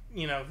Danny's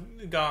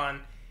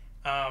gone,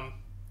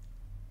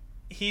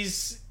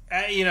 he's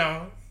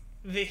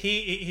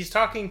he's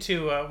talking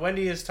to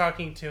Wendy is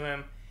talking to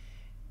him,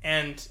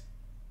 and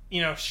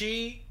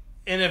she,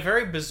 in a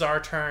very bizarre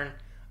turn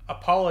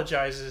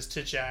apologizes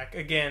to Jack.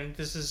 Again,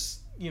 this is,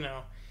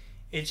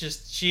 it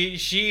just,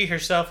 she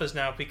herself has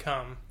now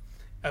become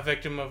a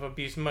victim of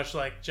abuse, much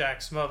like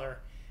Jack's mother.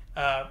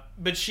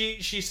 But she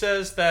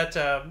says that,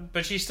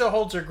 but she still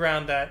holds her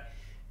ground that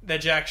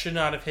Jack should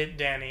not have hit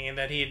Danny, and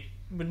that he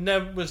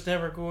was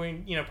never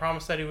going,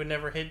 promised that he would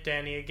never hit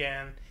Danny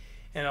again,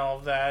 and all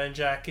of that. And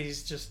Jack,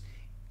 he's just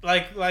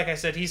like I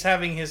said, he's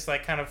having his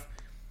like kind of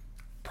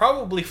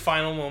probably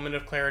final moment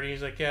of clarity.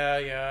 He's like,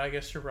 yeah, I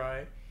guess you're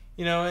right,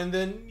 And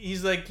then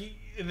he's like,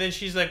 then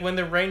she's like, when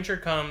the ranger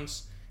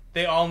comes,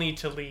 they all need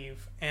to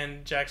leave.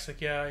 And Jack's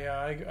like, yeah,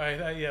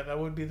 that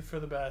would be for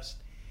the best.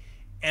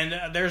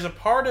 And there's a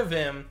part of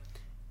him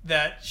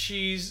that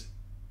he's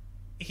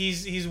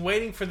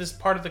waiting for this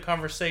part of the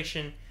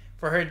conversation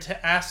for her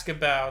to ask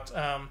about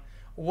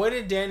what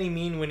did Danny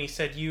mean when he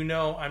said,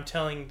 I'm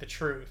telling the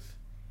truth.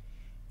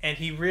 And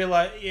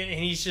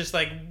he's just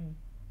like,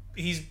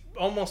 he's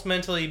almost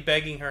mentally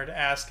begging her to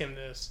ask him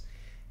this.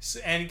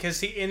 And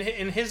because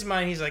in his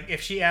mind, he's like, if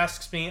she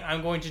asks me,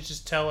 I'm going to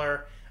just tell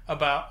her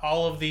about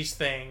all of these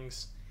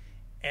things.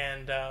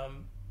 And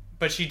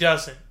but she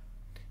doesn't.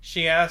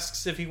 She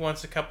asks if he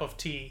wants a cup of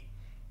tea,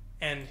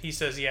 and he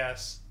says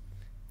yes.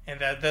 And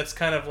that's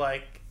kind of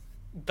like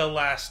the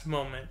last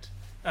moment.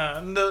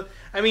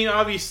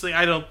 Obviously,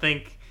 I don't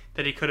think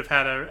that he could have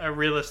had a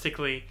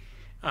realistically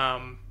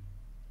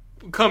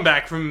come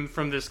back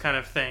from this kind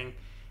of thing,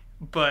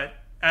 but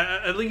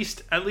at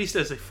least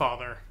as a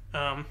father,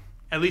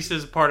 at least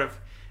as a part of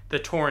the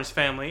Torrance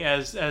family,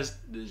 as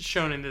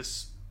shown in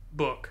this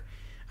book,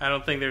 I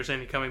don't think there's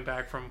any coming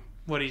back from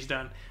what he's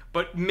done.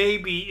 But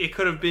maybe it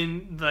could have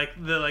been like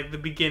the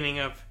beginning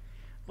of,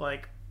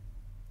 like,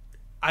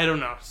 I don't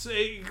know,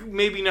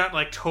 maybe not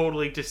like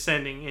totally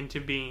descending into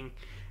being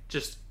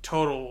just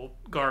total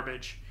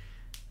garbage,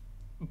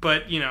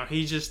 but he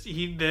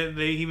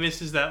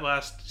misses that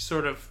last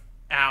sort of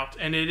out,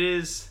 and it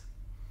is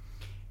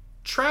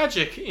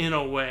tragic in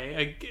a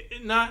way.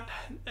 Not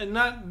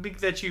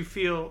that you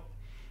feel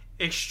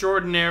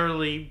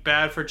extraordinarily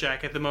bad for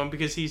Jack at the moment,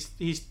 because he's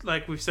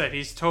like we've said,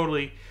 he's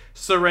totally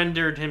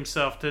surrendered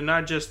himself to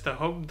not just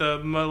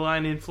the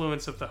malign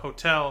influence of the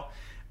hotel,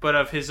 but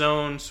of his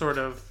own sort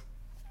of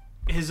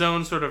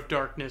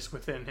darkness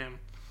within him.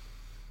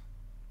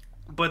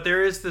 But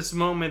there is this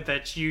moment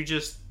that you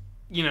just,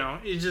 it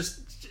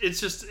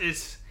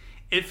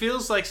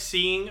feels like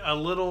seeing a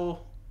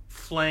little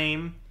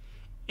flame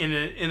in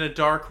a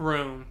dark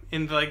room,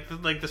 in like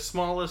the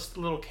smallest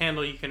little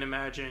candle you can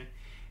imagine,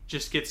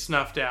 just get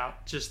snuffed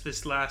out. Just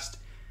this last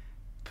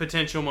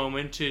potential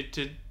moment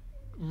to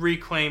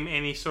reclaim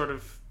any sort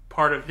of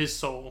part of his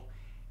soul,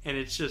 and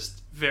it's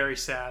just very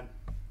sad.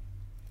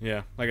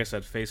 Yeah, like I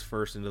said, face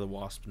first into the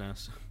wasp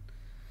nest.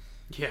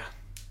 Yeah.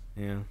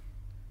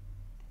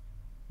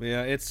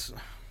 It's.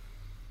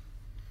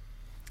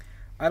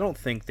 I don't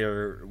think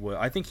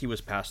I think he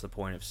was past the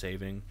point of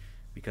saving,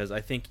 because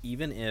I think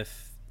even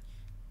if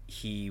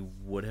he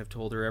would have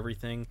told her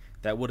everything,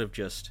 that would have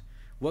just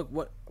what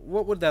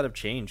would that have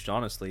changed?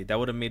 Honestly, that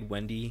would have made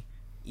Wendy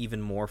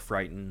even more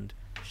frightened.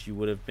 She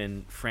would have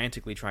been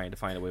frantically trying to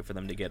find a way for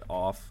them to get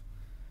off.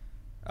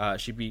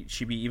 She'd be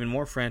even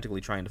more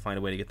frantically trying to find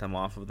a way to get them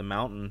off of the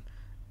mountain,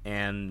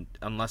 and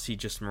unless he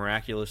just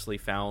miraculously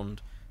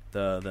found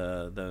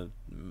the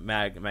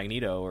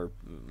magneto or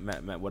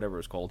whatever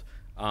it's called,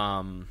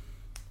 and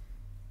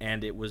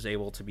it was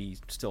able to be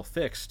still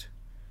fixed,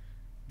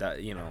 that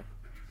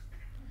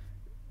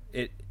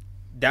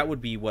that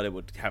would be what it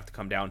would have to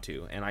come down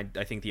to, and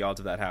I think the odds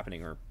of that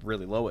happening are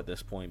really low at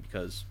this point,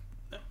 because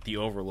the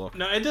Overlook.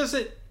 No, it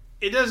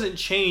doesn't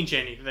change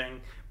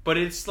anything, but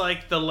it's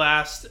like the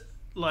last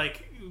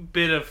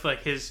bit of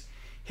like his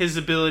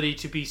ability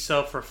to be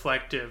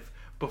self-reflective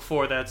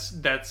before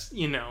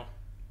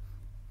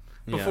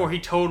before he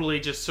totally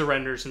just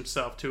surrenders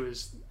himself to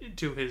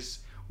his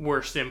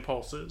worst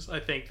impulses. I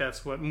think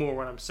that's what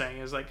I'm saying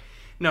is like,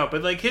 no,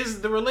 but like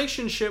the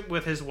relationship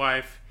with his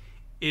wife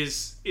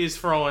is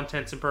for all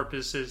intents and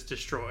purposes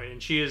destroyed,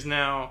 and she is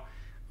now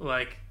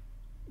like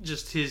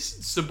just his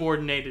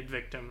subordinated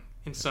victim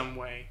in some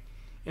way,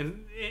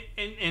 and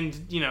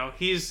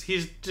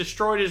he's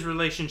destroyed his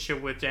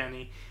relationship with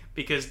Danny,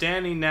 because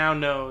Danny now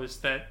knows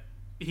that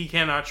he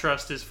cannot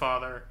trust his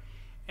father,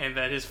 and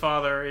that his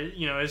father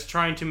is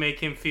trying to make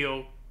him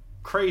feel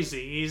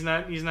crazy. He's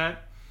not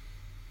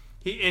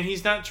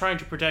trying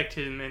to protect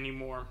him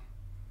anymore.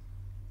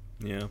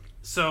 Yeah.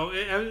 So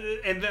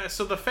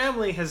the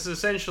family has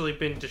essentially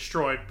been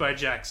destroyed by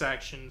Jack's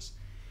actions.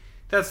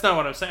 That's not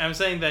what I'm saying. I'm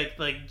saying that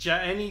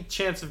any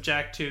chance of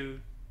Jack to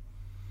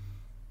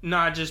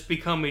not just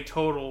become a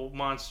total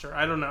monster.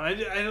 I don't know. I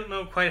don't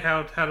know quite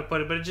how to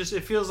put it, but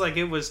it feels like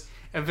it was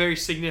a very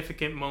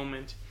significant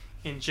moment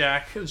in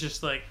Jack. It was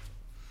just like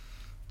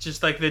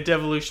the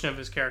devolution of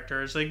his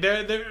character. It's like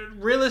there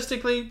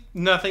realistically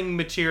nothing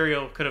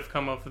material could have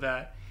come of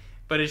that,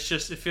 but it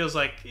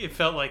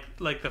felt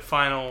like the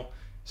final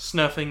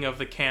snuffing of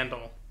the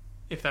candle,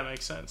 if that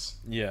makes sense.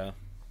 Yeah.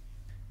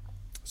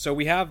 So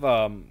we have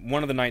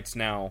one of the knights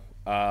now.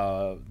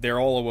 They're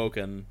all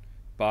awoken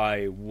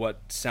by what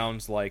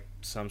sounds like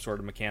some sort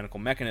of mechanical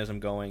mechanism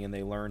going, and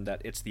they learn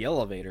that it's the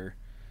elevator.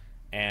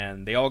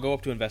 And they all go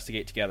up to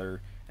investigate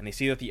together, and they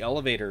see that the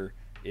elevator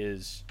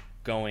is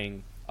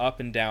going up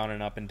and down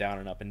and up and down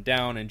and up and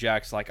down, and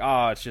Jack's like,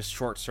 it's just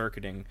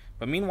short-circuiting.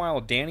 But meanwhile,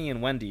 Danny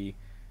and Wendy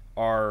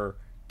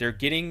they're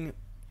getting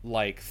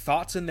like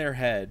thoughts in their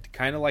head,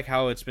 kind of like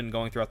how it's been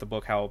going throughout the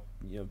book, how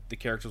the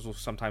characters will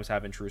sometimes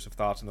have intrusive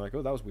thoughts, and they're like,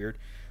 oh, that was weird.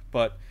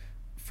 But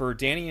for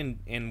Danny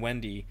and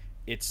Wendy,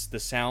 it's the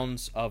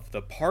sounds of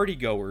the party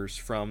goers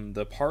from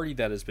the party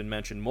that has been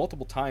mentioned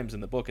multiple times in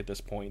the book at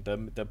this point.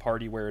 The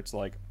party where it's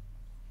like,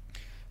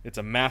 it's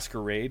a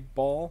masquerade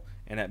ball,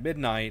 and at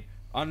midnight,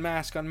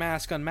 unmask,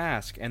 unmask,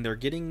 unmask. And they're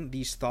getting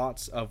these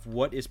thoughts of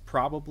what is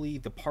probably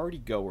the party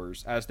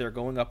goers as they're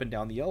going up and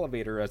down the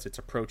elevator as it's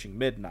approaching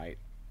midnight.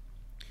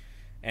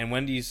 And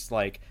Wendy's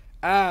like,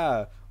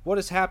 what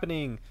is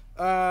happening?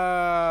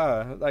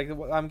 Like,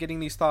 I'm getting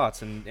these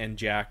thoughts. And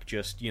Jack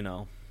just,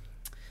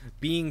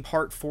 being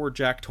part 4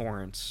 Jack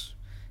Torrance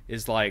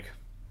is like,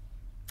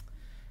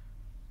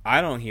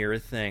 I don't hear a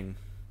thing.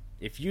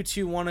 If you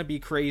two want to be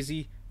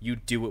crazy, you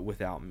do it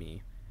without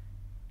me.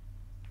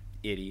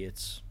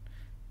 Idiots.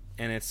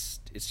 And it's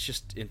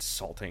just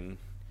insulting.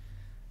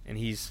 And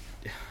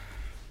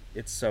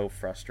it's so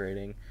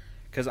frustrating.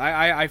 Because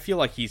I feel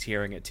like he's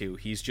hearing it too.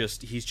 He's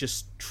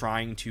just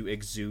trying to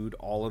exude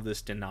all of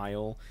this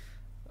denial,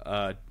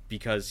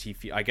 because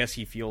I guess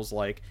he feels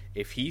like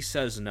if he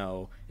says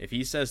no, if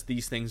he says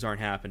these things aren't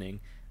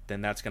happening,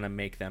 then that's going to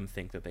make them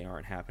think that they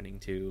aren't happening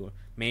too.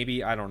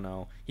 Maybe, I don't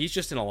know. He's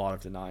just in a lot of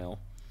denial.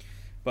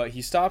 But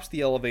he stops the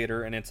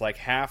elevator, and it's like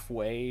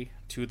halfway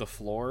to the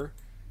floor,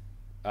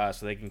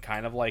 so they can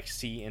kind of like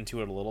see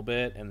into it a little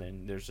bit, and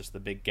then there's just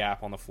the big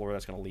gap on the floor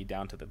that's going to lead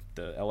down to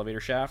the elevator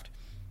shaft.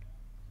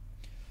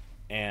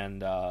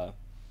 And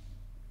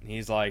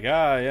he's like,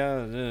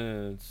 yeah,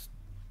 it's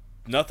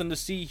nothing to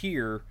see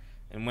here.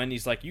 And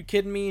Wendy's like, you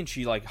kidding me? And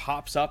she like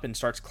hops up and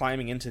starts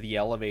climbing into the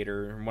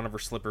elevator, and one of her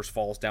slippers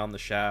falls down the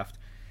shaft,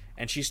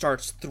 and she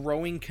starts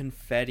throwing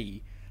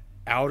confetti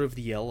out of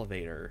the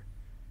elevator.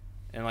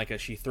 And like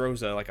she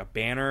throws a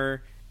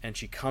banner, and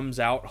she comes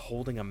out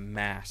holding a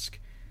mask.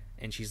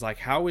 And she's like,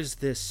 how is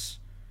this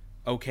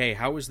okay?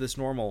 How is this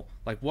normal?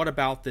 Like, what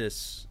about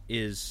this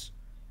is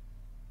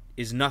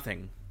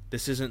nothing?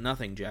 This isn't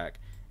nothing, Jack.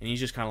 And he's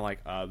just kind of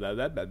like, blah, blah,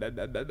 blah, blah,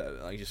 blah, blah, blah,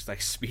 like just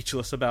like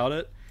speechless about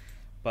it.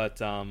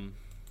 But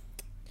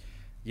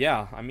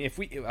yeah, I mean, if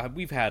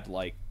we've had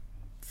like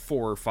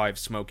 4 or 5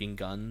 smoking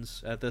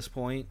guns at this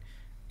point,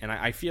 and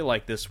I feel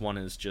like this one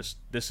is just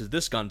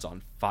this gun's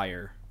on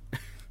fire.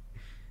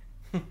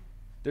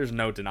 There's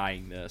no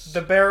denying this.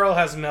 The barrel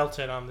has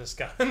melted on this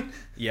gun.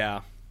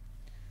 Yeah.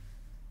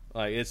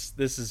 Like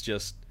this is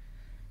just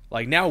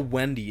like, now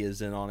Wendy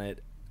is in on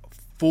it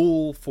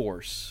full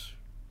force.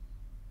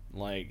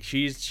 Like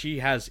she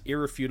has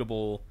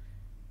irrefutable,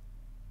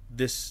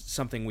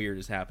 something weird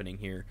is happening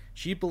here.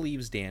 She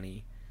believes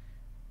Danny,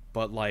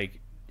 but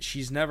like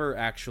she's never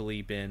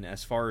actually been,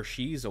 as far as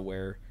she's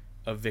aware,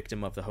 a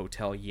victim of the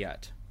hotel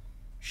yet.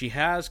 She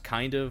has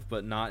kind of,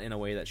 but not in a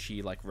way that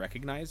she like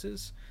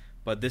recognizes.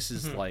 But this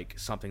is like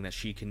something that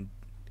she can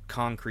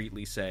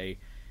concretely say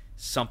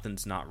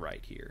something's not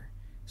right here.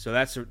 So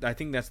I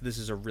think this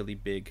is a really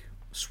big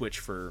switch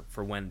for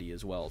Wendy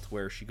as well, to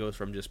where she goes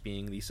from just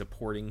being the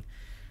supporting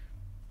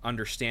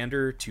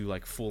understander to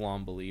like full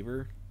on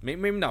believer.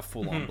 Maybe not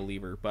full on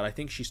believer, but I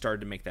think she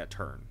started to make that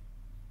turn.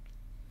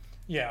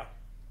 Yeah.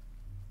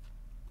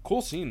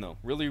 Cool scene though.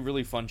 Really,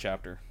 really fun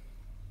chapter.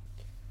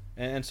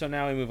 And so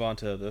now we move on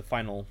to the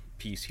final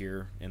piece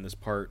here in this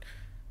part,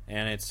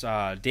 and it's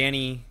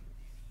Danny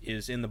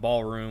is in the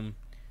ballroom,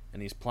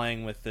 and he's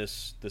playing with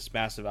this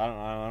massive, I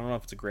don't know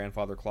if it's a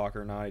grandfather clock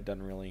or not. It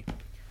doesn't really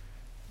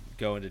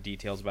go into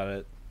details about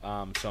it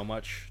so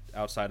much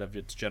outside of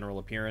its general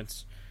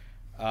appearance.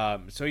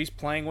 So he's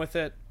playing with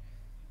it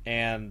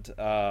and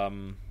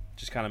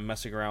just kind of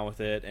messing around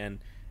with it, and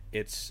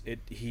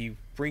he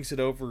brings it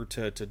over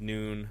to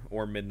noon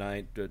or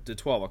midnight to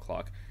 12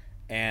 o'clock,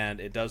 and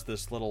it does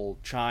this little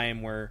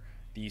chime where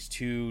these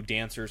 2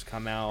 dancers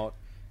come out,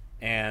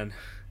 and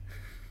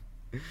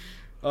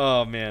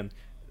oh man,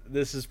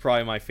 this is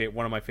probably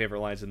one of my favorite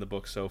lines in the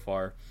book so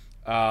far.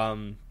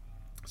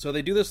 So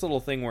they do this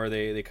little thing where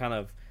they kind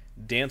of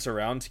dance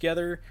around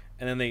together,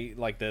 and then they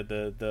like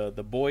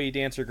the boy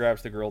dancer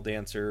grabs the girl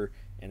dancer,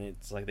 and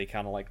it's like they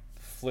kind of like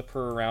flip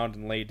her around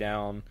and lay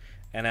down,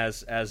 and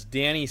as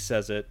Danny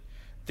says it,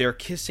 they're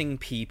kissing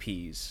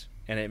pee-pees,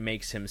 and it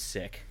makes him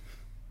sick.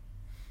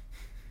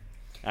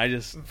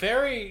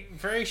 Very,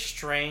 very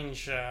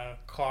strange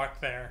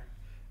clock there.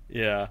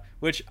 Yeah,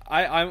 which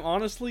I'm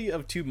honestly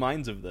of 2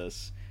 minds of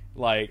this.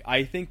 Like,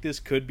 I think this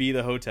could be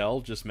the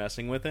hotel just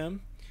messing with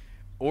him,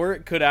 or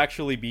it could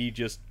actually be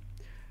just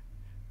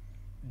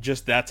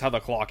that's how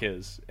the clock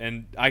is.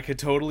 And I could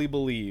totally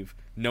believe,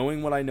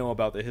 knowing what I know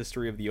about the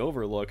history of the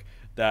Overlook,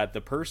 that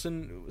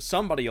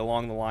somebody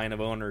along the line of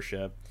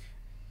ownership,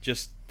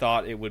 just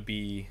thought it would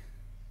be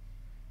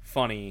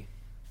funny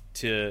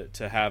to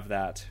have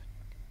that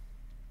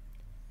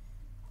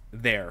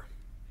there.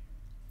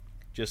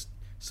 just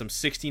some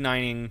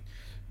 69ing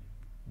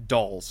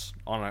dolls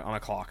on a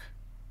clock.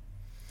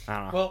 I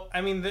don't know. Well,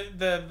 I mean,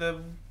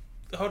 the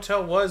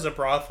hotel was a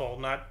brothel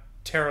not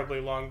terribly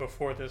long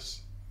before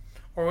this,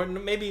 or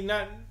maybe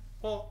not.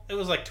 Well, it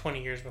was like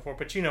 20 years before,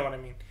 but you know what I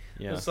mean.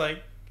 Yeah. It's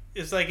like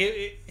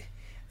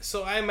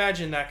so I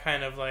imagine that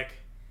kind of like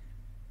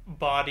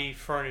body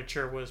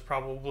furniture was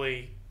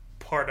probably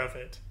part of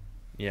it.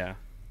 Yeah.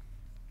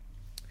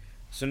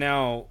 So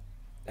now,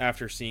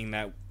 after seeing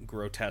that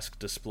grotesque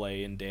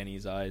display in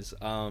Danny's eyes,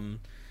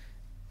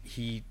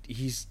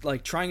 he's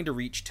like trying to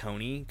reach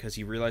Tony because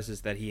he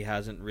realizes that he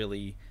hasn't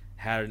really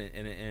had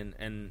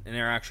an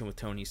interaction with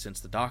Tony since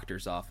the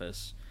doctor's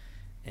office,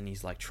 and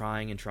he's like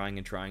trying and trying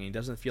and trying. He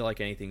doesn't feel like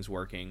anything's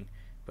working,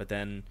 but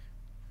then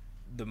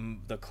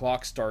the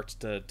clock starts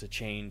to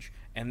change,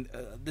 and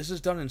this is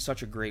done in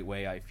such a great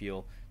way, I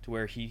feel, to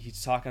where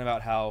he's talking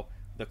about how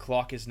the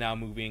clock is now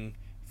moving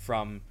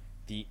from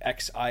the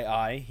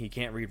XII, he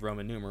can't read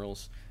Roman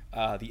numerals,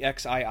 the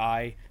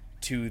XII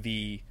to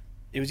the,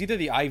 it was either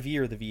the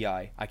IV or the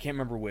VI, I can't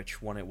remember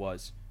which one it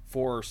was,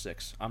 4 or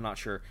 6, I'm not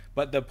sure,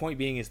 but the point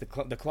being is the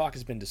clock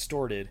has been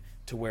distorted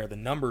to where the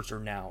numbers are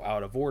now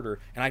out of order,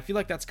 and I feel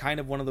like that's kind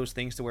of one of those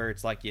things to where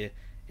it's like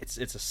it's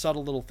a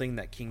subtle little thing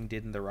that King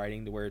did in the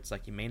writing to where it's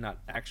like you may not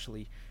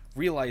actually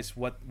realize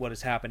what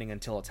is happening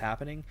until it's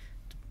happening,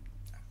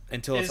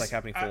 until it's like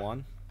happening full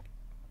on.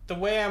 The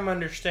way I'm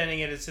understanding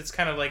it is it's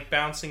kind of like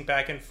bouncing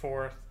back and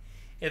forth.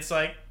 It's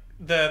like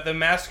the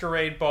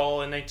Masquerade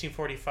Ball in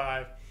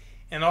 1945,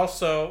 and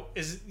also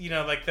is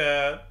like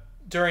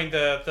during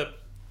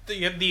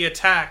the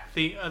attack,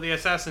 the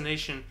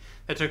assassination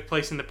that took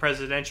place in the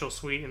presidential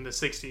suite in the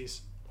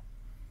 60s.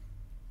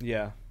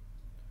 Yeah.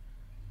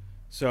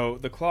 So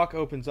the clock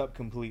opens up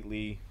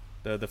completely,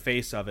 the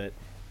face of it,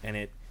 and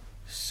it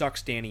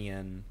sucks Danny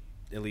in,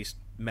 at least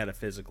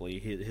metaphysically.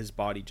 His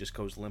body just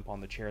goes limp on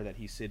the chair that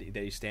he's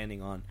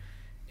standing on,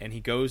 and he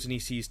goes and he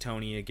sees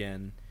Tony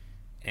again,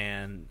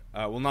 and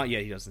well, not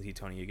yet. He doesn't see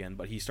Tony again,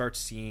 but he starts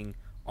seeing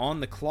on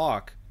the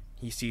clock.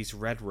 He sees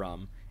Red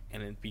Rum,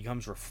 and it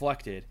becomes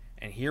reflected.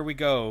 And here we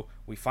go.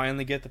 We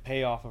finally get the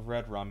payoff of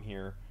Red Rum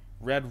here.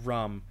 Red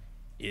Rum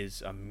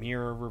is a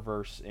mirror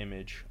reverse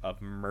image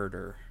of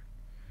murder.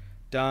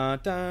 Da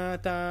da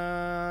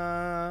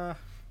da.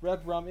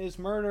 Red Rum is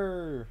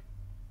murder.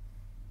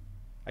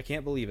 I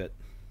can't believe it.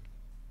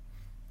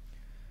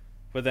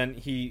 But then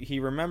he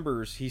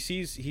remembers, he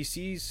sees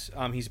he's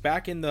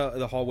back in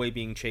the hallway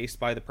being chased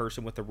by the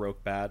person with the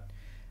rope bat,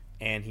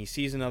 and he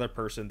sees another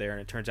person there,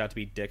 and it turns out to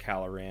be Dick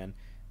Halloran.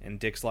 And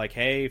Dick's like,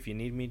 hey, if you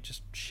need me,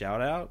 just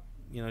shout out.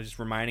 Just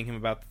reminding him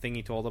about the thing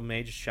he told him.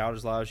 Hey, just shout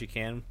as loud as you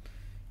can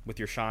with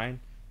your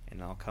shine,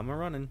 and I'll come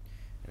a-running.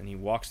 And he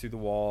walks through the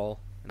wall,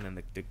 and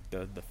then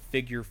the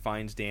figure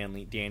finds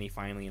Danny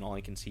finally, and all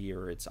he can see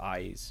are its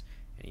eyes.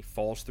 And he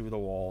falls through the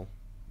wall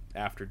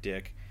after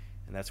Dick,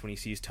 and that's when he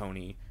sees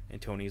Tony.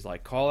 And Tony's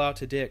like, call out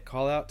to Dick,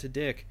 call out to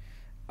Dick.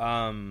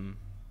 And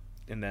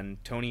then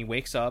Danny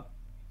wakes up,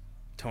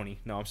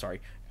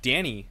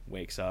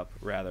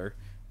 rather,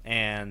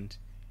 and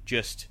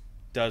just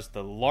does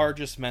the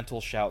largest mental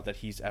shout that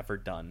he's ever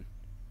done,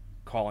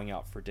 calling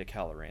out for Dick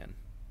Halloran.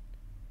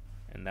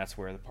 And that's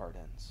where the part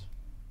ends.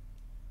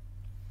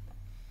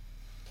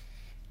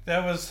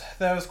 That was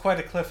quite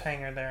a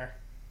cliffhanger there.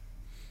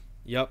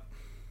 Yep.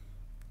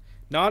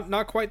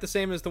 Not quite the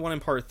same as the one in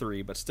part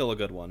 3, but still a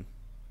good one.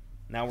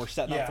 Now we're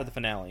setting up for the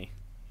finale.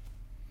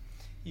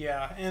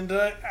 Yeah, and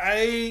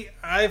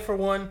I for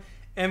one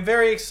am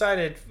very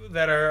excited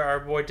that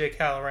our boy Dick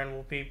Halloran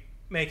will be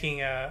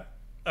making a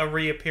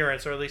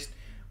reappearance, or at least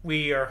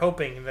we are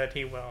hoping that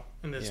he will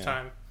in this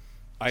time.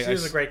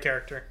 He's a great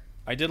character.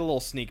 I did a little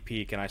sneak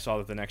peek, and I saw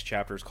that the next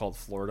chapter is called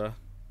Florida.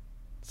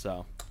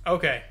 So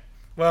okay,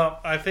 well,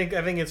 I think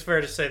it's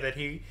fair to say that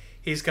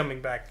he's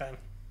coming back then.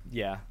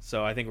 Yeah,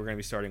 so I think we're going to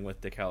be starting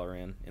with Dick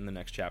Halloran in the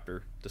next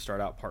chapter to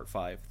start out part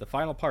 5, the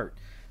final part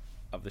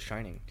of The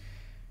Shining.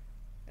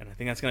 And I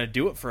think that's going to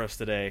do it for us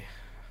today.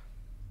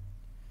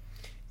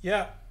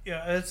 Yeah,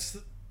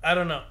 I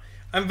don't know.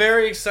 I'm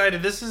very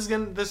excited.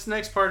 This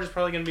next part is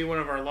probably going to be one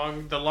of our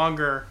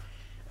longer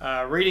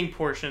reading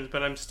portions,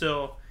 but I'm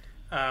still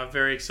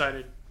very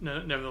excited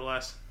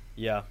nevertheless.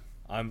 Yeah,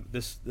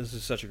 this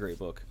is such a great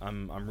book.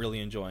 I'm really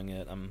enjoying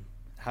it. I'm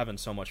having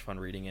so much fun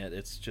reading it.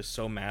 It's just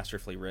so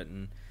masterfully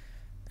written,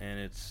 and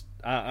it's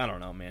I don't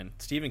know, man.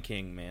 Stephen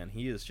King, man,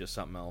 he is just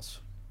something else.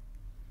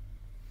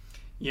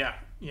 Yeah.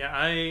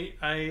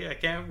 I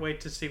can't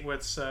wait to see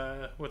what's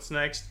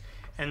next,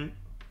 and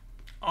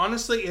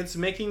honestly, it's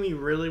making me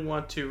really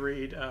want to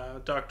read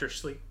Dr.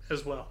 Sleep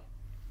as well.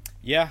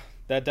 Yeah,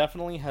 that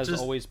definitely has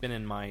always been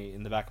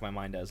in the back of my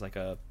mind as like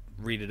a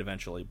read it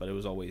eventually, but it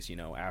was always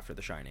after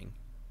The Shining.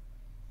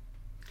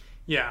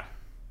 Yeah.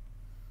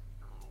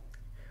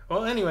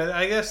 Well, anyway,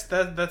 I guess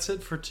that's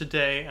it for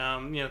today.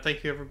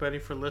 Thank you everybody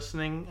for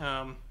listening.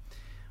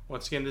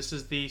 Once again, this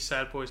is the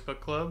Sad Boys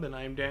Book Club, and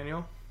I'm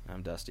Daniel.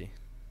 I'm Dusty.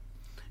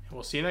 And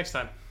we'll see you next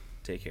time.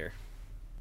 Take care.